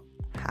clock out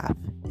half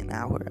an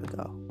hour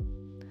ago.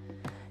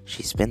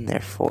 She's been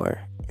there for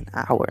an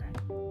hour.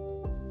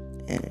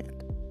 And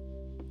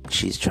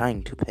she's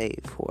trying to pay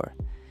for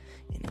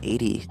an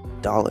 $80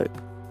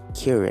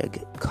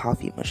 Keurig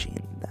coffee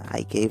machine that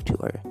I gave to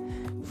her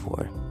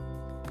for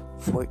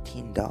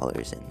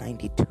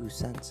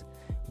 $14.92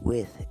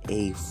 with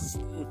a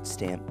food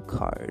stamp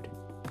card.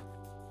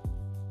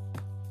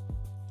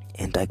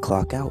 And I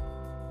clock out.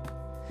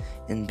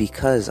 And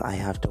because I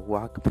have to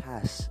walk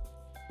past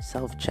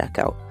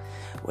self-checkout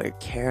where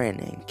Karen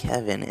and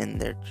Kevin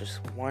and their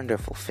just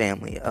wonderful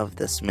family of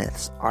the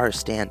Smiths are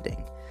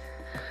standing,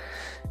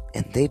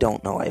 and they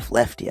don't know I've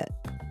left yet,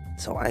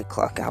 so I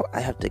clock out.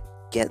 I have to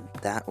get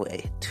that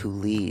way to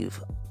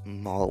leave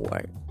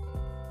Malwart.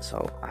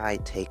 So I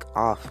take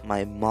off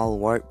my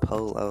Malwart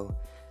polo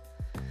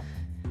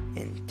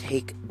and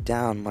take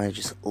down my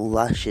just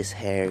luscious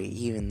hair,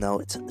 even though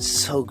it's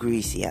so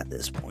greasy at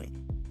this point.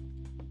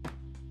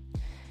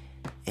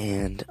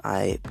 And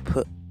I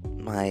put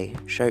my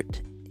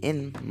shirt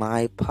in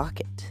my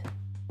pocket,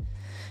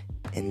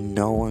 and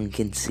no one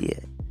can see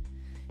it,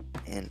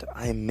 and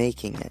I'm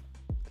making it,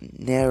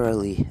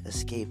 narrowly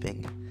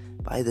escaping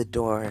by the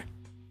door,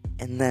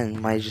 and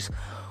then my just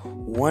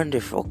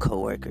wonderful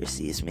coworker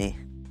sees me,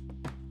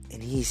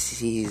 and he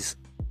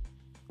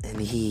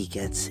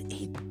gets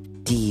a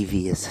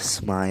devious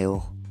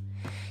smile.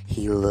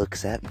 He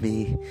looks at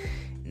me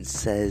and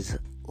says,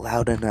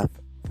 loud enough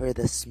for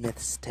the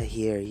Smiths to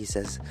hear, he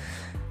says,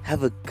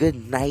 "Have a good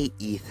night,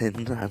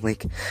 Ethan." I'm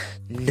like,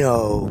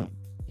 "No."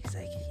 He's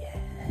like,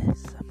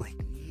 "Yes." I'm like,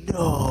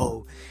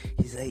 "No."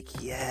 He's like,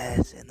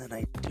 "Yes." And then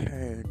I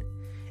turn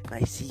and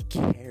I see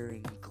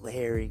Karen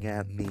glaring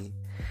at me.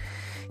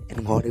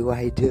 And what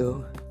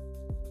do?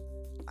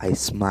 I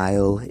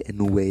smile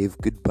and wave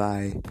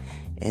goodbye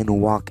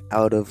and walk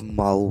out of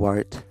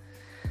Malwart,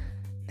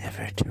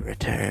 never to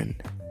return.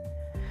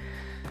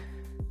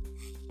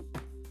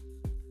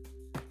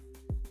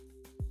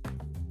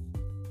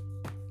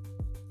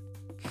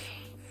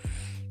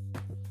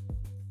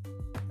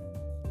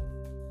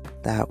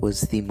 That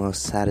was the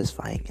most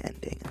satisfying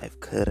ending I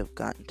could have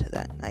gotten to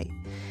that night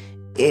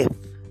if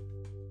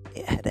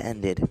it had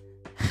ended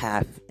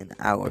half an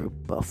hour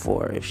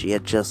before, if she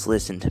had just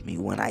listened to me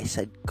when I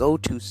said go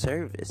to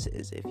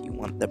services if you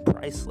want the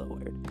price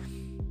lowered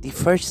the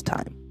first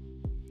time.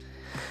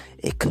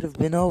 It could have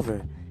been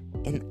over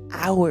an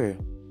hour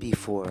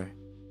before.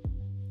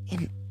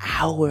 An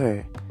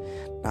hour.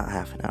 Not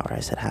half an hour, I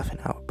said half an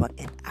hour, but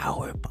an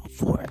hour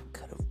before it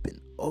could have been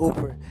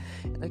over.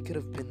 And I could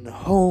have been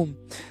home,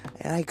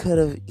 and I could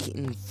have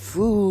eaten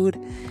food,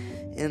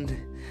 and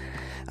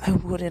I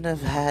wouldn't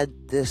have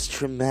had this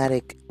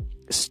traumatic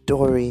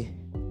story.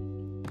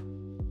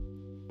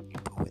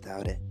 But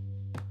without it,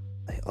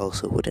 I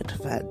also wouldn't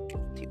have had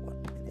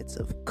 21 minutes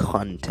of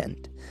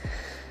content,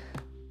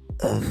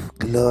 of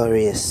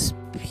glorious,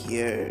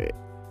 pure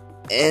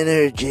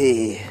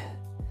energy,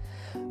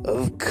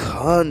 of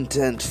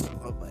content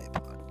for my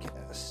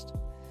podcast.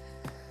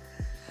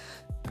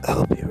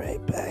 I'll be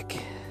right back.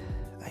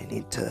 I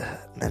need to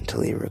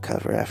mentally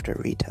recover after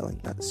retelling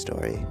that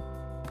story.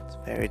 It's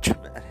very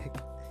dramatic.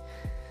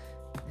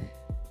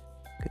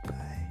 Goodbye.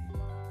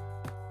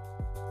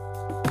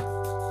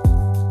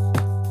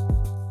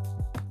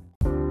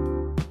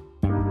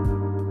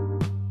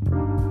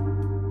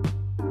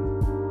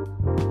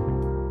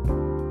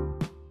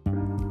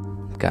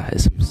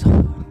 Guys, I'm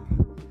so...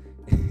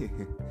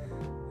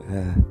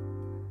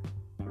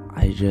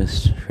 I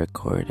just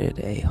recorded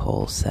a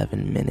whole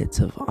 7 minutes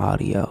of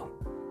audio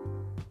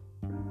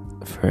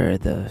for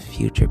the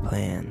future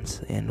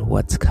plans and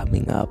what's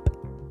coming up,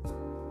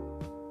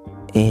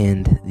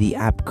 and the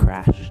app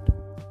crashed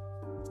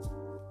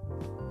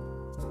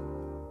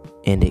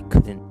and it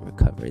couldn't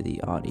recover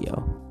the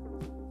audio.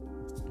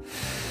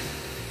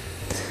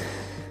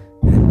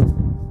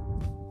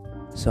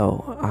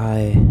 So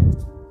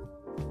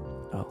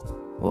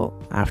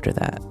after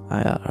that,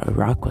 a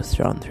rock was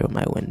thrown through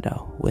my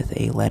window with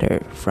a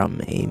letter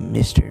from a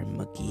Mr.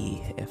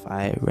 McGee, if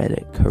I read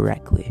it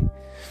correctly.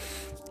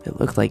 It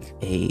looked like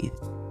a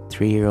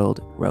 3-year-old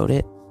wrote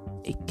it,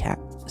 a cat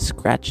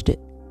scratched it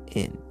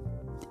and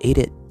ate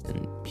it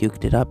and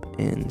puked it up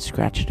and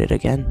scratched it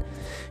again.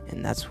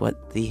 And that's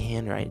what the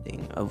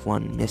handwriting of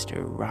one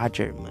Mr.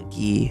 Roger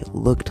McGee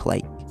looked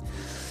like.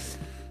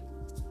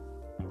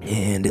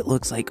 And it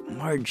looks like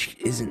Marge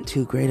isn't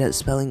too great at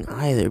spelling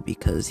either,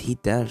 because he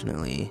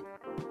definitely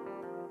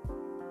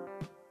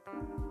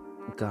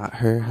got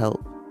her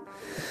help.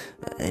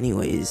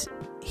 Anyways,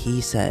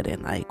 he said,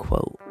 and I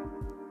quote,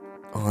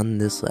 on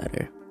this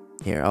letter,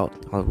 here,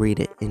 I'll read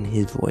it in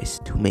his voice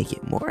to make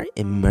it more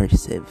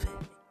immersive.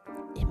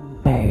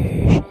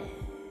 Immersion.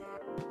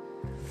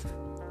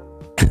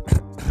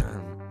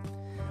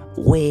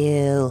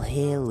 Well,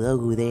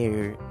 hello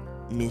there,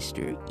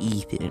 Mr.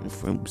 Ethan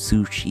from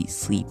Sushi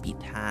Sleepy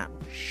Time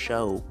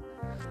Show.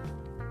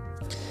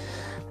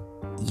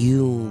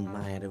 You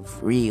might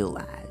have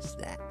realized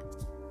that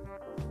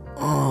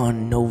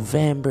on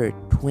November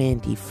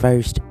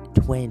 21st,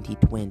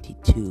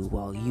 2022,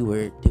 while you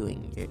were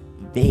doing your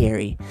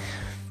very,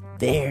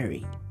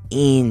 very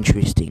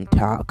interesting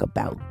talk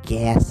about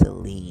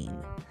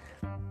gasoline,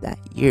 that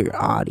your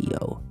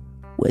audio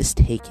was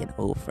taken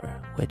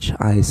over, which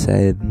I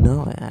said,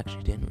 no, I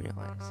actually didn't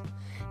realize.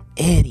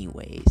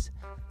 Anyways,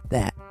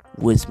 that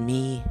was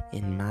me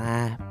and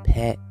my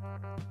pet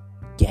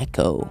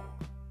gecko.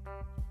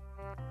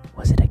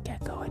 Was it a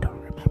gecko? I don't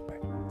remember.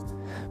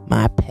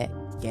 My pet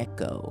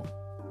gecko.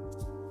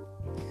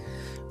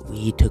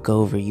 We took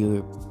over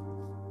your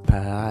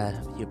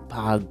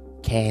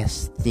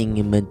podcast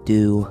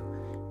thingamadoo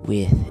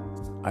with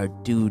our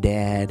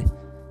doodad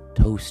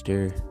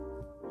toaster.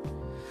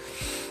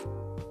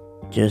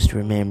 Just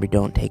remember,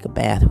 don't take a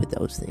bath with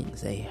those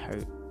things, they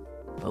hurt.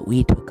 But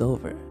we took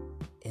over,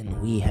 and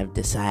we have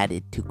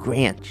decided to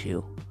grant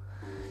you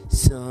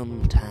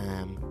some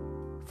time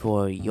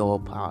for your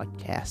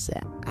podcast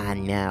that I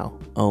now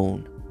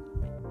own.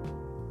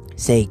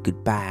 Say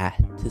goodbye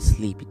to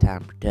Sleepy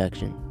Time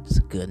Productions,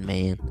 good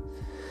man.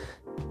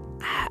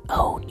 I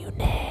own you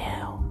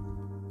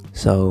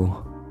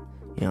So,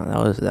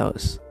 that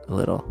was a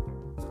little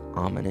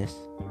ominous.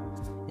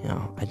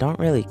 I don't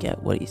really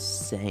get what he's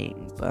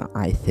saying, but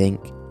I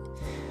think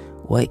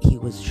what he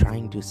was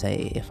trying to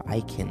say, if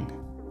I can,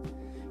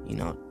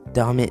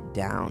 dumb it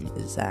down,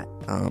 is that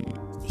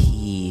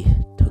he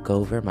took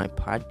over my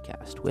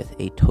podcast with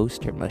a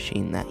toaster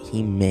machine that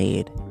he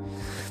made,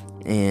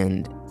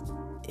 and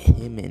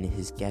him and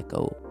his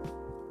gecko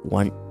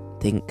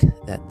think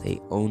that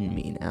they own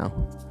me now.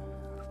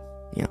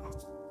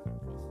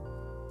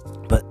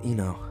 But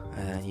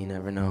you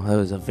never know. That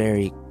was a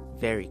very,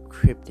 very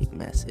cryptic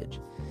message,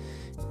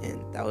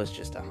 and that was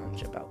just a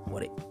hunch about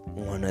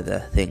one of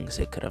the things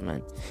it could have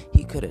meant.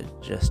 He could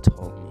have just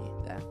told me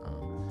that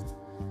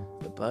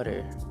the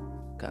butter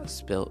got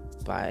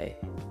spilt by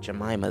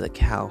Jemima the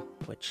cow,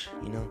 which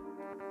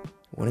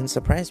wouldn't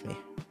surprise me.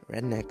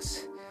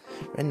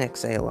 Rednecks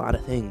say a lot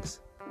of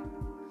things.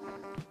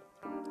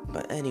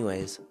 But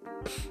anyways,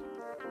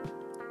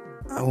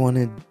 I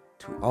wanted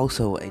to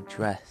also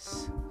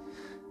address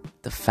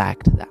the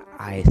fact that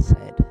I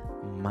said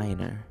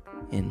minor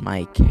in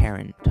my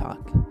Karen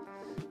Talk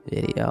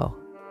video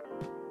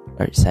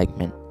or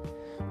segment,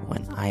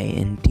 when I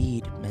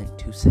indeed meant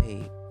to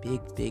say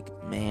big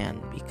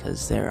man,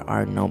 because there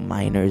are no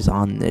minors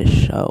on this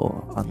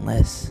show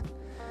unless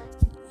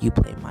you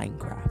play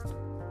Minecraft.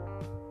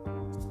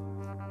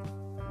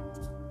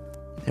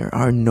 There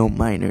are no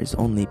minors,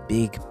 only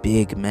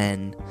big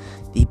men,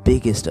 the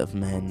biggest of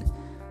men.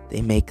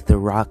 They make the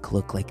rock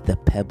look like the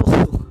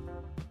pebble.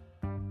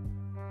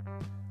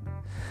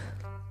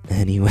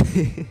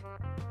 Anyway.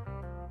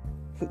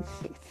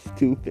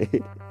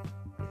 Stupid.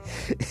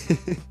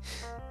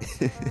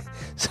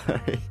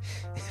 Sorry.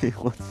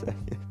 1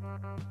 second.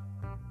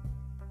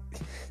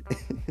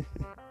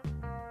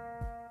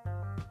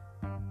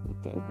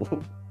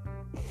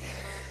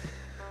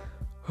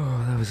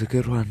 Oh, that was a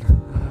good one.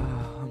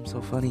 I'm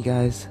so funny,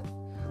 guys.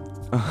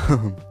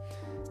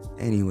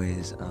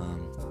 Anyways,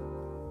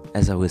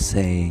 as I was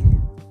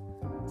saying,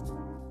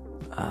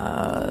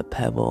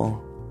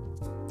 Pebble,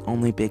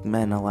 only big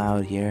men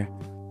allowed here.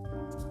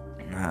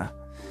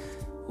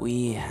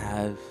 We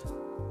have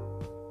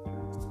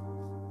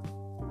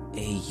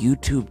a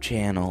YouTube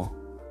channel.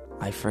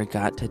 I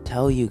forgot to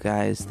tell you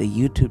guys, the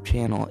YouTube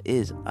channel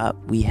is up.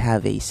 We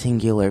have a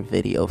singular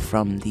video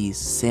from the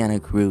Santa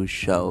Cruz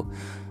show,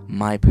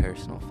 my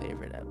personal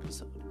favorite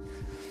episode.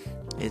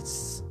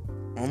 It's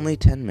only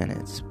 10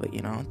 minutes, but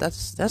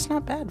that's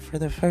not bad for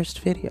the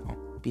first video.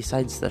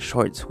 Besides the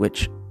shorts,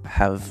 which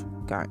have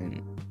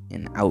gotten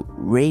an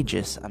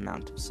outrageous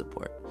amount of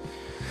support.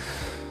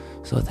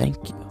 So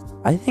thank you.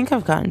 I think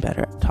I've gotten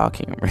better at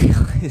talking. I'm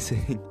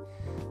realizing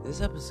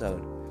this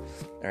episode,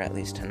 or at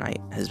least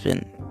tonight, has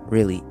been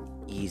really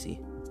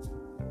easy.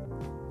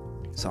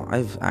 So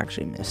I've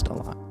actually missed a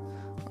lot.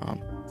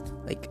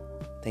 Like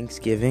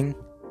Thanksgiving,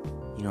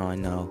 I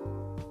know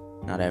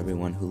not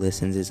everyone who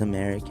listens is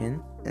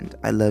American, and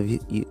I love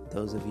you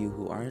those of you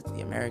who aren't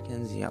the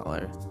Americans, y'all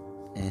are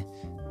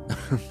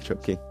I'm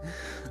joking.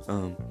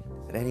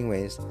 But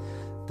anyways,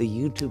 the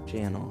YouTube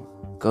channel,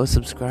 go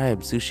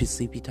subscribe, Sushi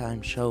Sleepy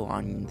Time Show,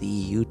 on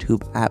the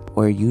YouTube app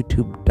or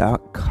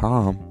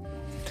youtube.com.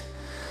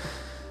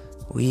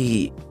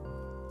 We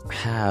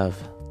have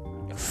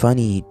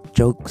funny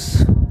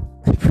jokes.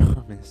 I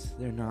promise,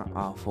 they're not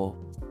awful.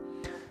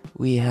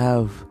 We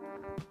have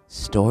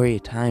story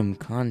time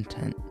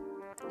content,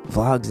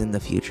 vlogs in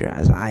the future,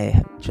 as I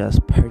have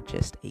just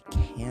purchased a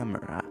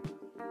camera.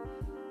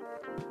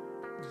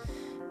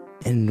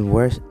 And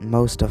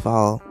most of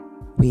all,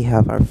 we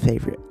have our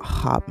favorite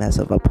hot mess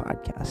of a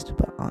podcast,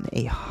 but on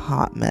a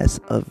hot mess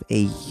of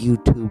a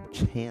YouTube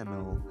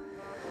channel.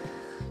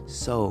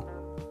 So,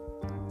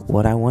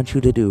 what I want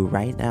you to do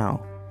right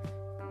now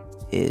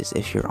is,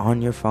 if you're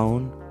on your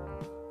phone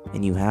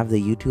and you have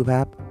the YouTube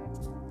app,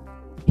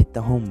 hit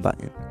the home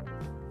button.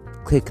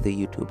 Click the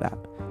YouTube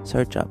app.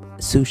 Search up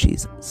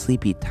Sushi's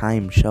Sleepy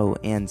Time Show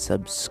and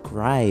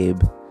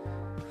subscribe.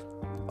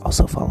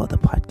 Also follow the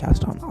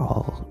podcast on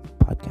all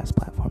podcast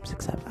platforms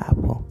except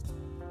Apple,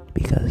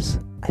 because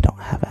I don't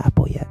have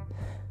Apple yet,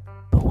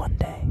 but one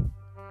day.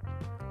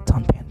 It's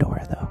on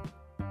Pandora though,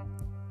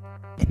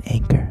 and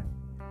Anchor,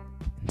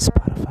 and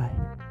Spotify,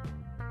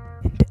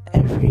 and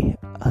every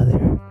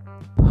other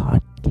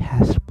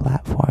podcast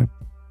platform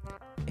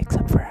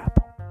except for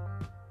Apple,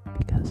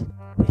 because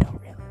we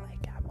don't really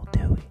like Apple,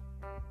 do we?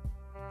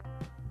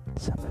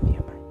 Some of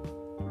you might.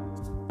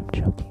 I'm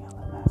joking, I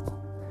love Apple.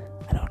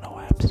 I don't know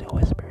why I'm still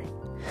whispering.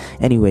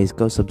 Anyways,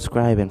 go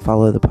subscribe and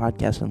follow the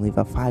podcast and leave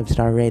a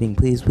 5-star rating,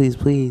 please.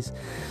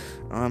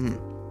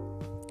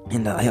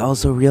 And I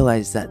also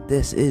realized that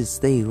this is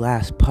the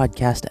last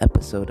podcast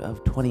episode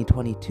of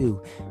 2022,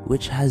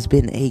 which has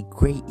been a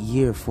great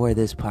year for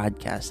this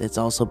podcast. It's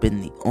also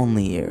been the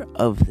only year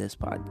of this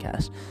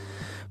podcast,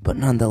 but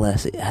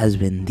nonetheless, it has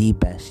been the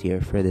best year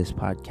for this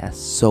podcast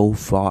so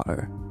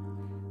far.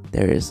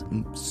 There is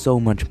so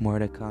much more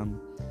to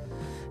come,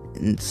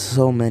 and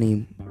so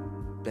many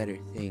better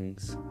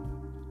things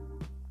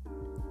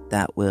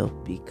that will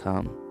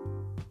become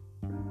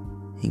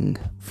coming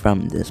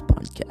from this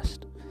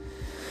podcast.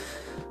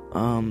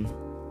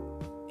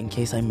 In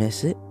case I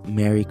miss it,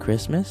 Merry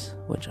Christmas,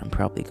 which I'm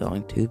probably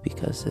going to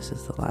because this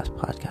is the last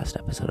podcast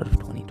episode of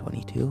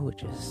 2022,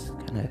 which is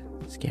kind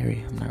of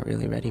scary. I'm not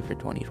really ready for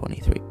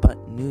 2023, but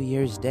New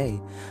Year's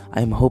Day,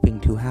 I'm hoping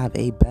to have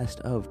a best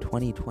of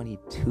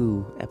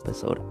 2022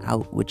 episode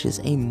out, which is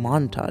a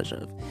montage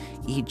of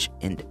each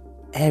and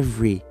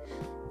every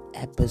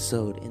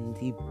episode and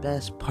the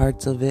best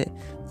parts of it,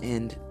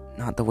 and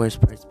not the worst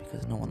parts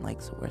because no one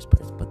likes the worst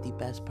parts, but the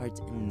best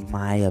parts in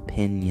my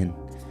opinion.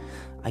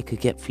 I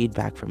could get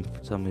feedback from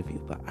some of you,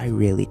 but I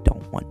really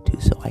don't want to,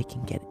 so I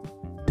can get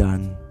it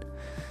done.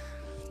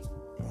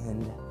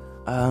 And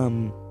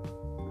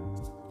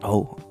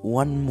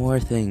one more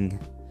thing.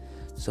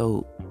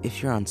 So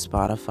if you're on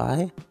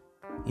Spotify,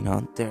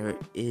 there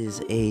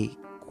is a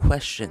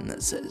question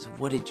that says,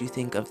 what did you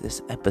think of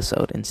this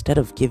episode? Instead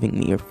of giving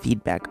me your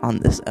feedback on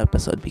this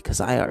episode, because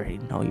I already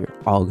know you're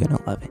all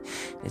gonna love it.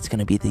 It's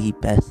gonna be the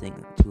best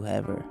thing to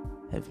ever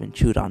have been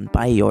chewed on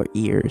by your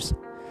ears.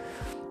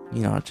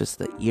 Just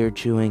the ear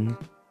chewing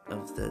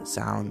of the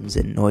sounds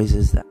and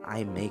noises that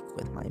I make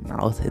with my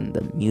mouth and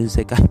the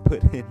music I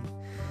put in.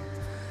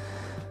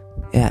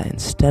 Yeah,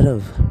 instead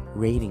of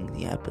rating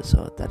the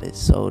episode that is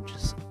so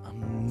just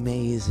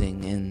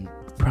amazing and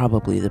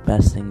probably the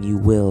best thing you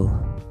will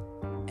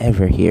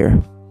ever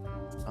hear,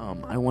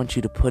 I want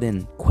you to put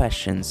in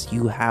questions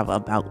you have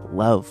about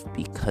love,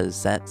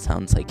 because that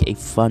sounds like a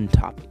fun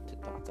topic to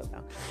talk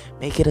about.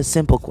 Make it a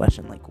simple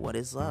question like, what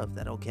is love?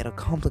 That'll get a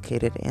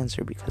complicated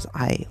answer, because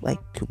I like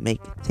to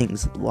make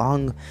things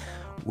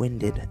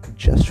long-winded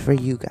just for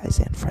you guys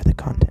and for the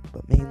content,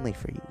 but mainly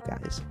for you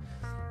guys.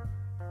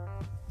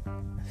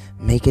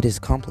 Make it as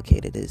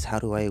complicated as, how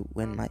do I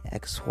win my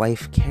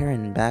ex-wife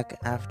Karen back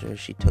after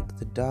she took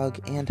the dog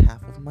and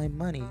half of my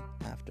money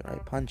after I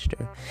punched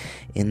her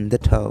in the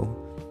toe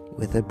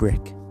with a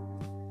brick?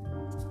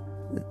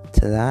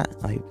 To that,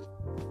 I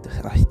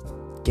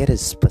get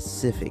as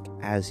specific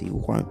as you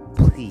want,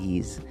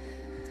 please.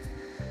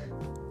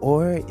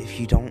 Or if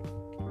you don't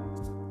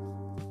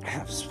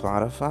have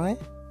Spotify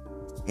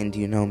and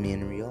you know me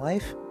in real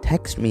life,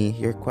 text me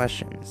your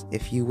questions.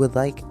 If you would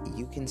like,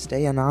 you can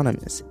stay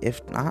anonymous.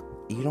 If not,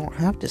 you don't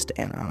have to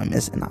stay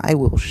anonymous, and I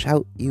will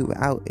shout you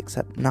out,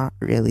 except not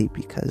really,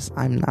 because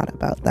I'm not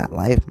about that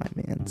life, my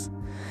mans.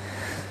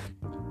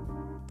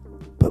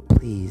 But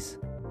please,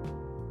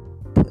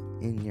 put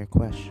in your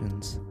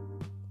questions,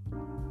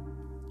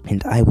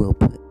 and I will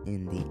put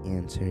in the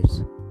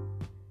answers.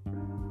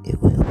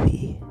 It will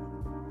be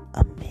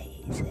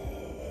amazing.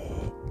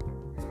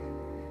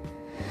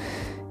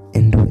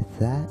 And with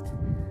that,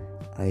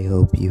 I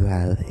hope you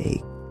have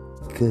a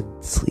good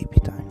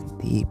sleepy time.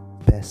 The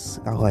best,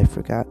 I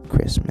forgot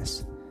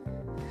Christmas.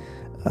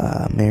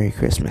 Merry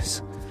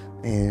Christmas.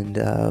 And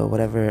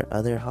whatever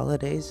other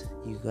holidays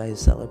you guys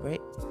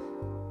celebrate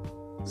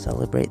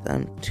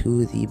them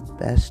to the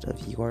best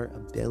of your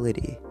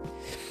ability.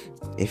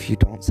 If you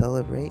don't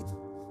celebrate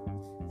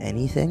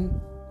anything,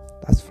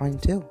 that's fine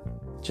too.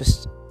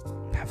 Just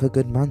have a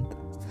good month.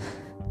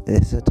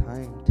 It's a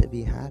time to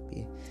be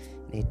happy,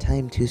 a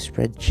time to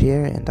spread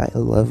cheer, and I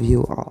love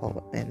you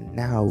all. And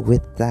now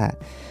with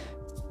that,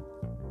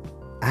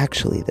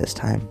 actually this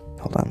time,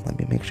 hold on, let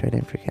me make sure I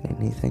didn't forget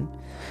anything.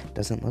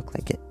 Doesn't look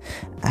like it.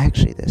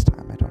 Actually this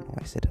time, I don't know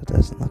why I said it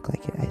doesn't look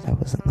like it. I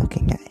wasn't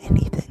looking at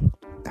anything.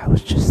 I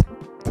was just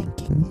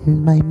thinking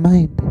in my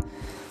mind.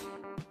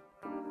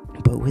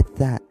 But with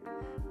that,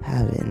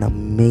 have an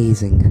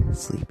amazing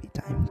sleepy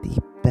time. The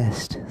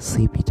best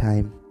sleepy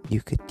time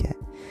you could get.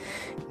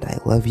 And I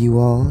love you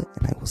all,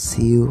 and I will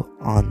see you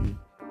on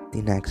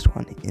the next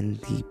one in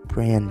the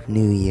brand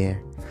new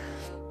year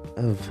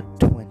of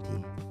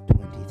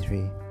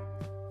 2023.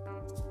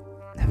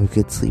 Have a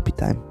good sleepy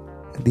time.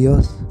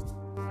 Adios.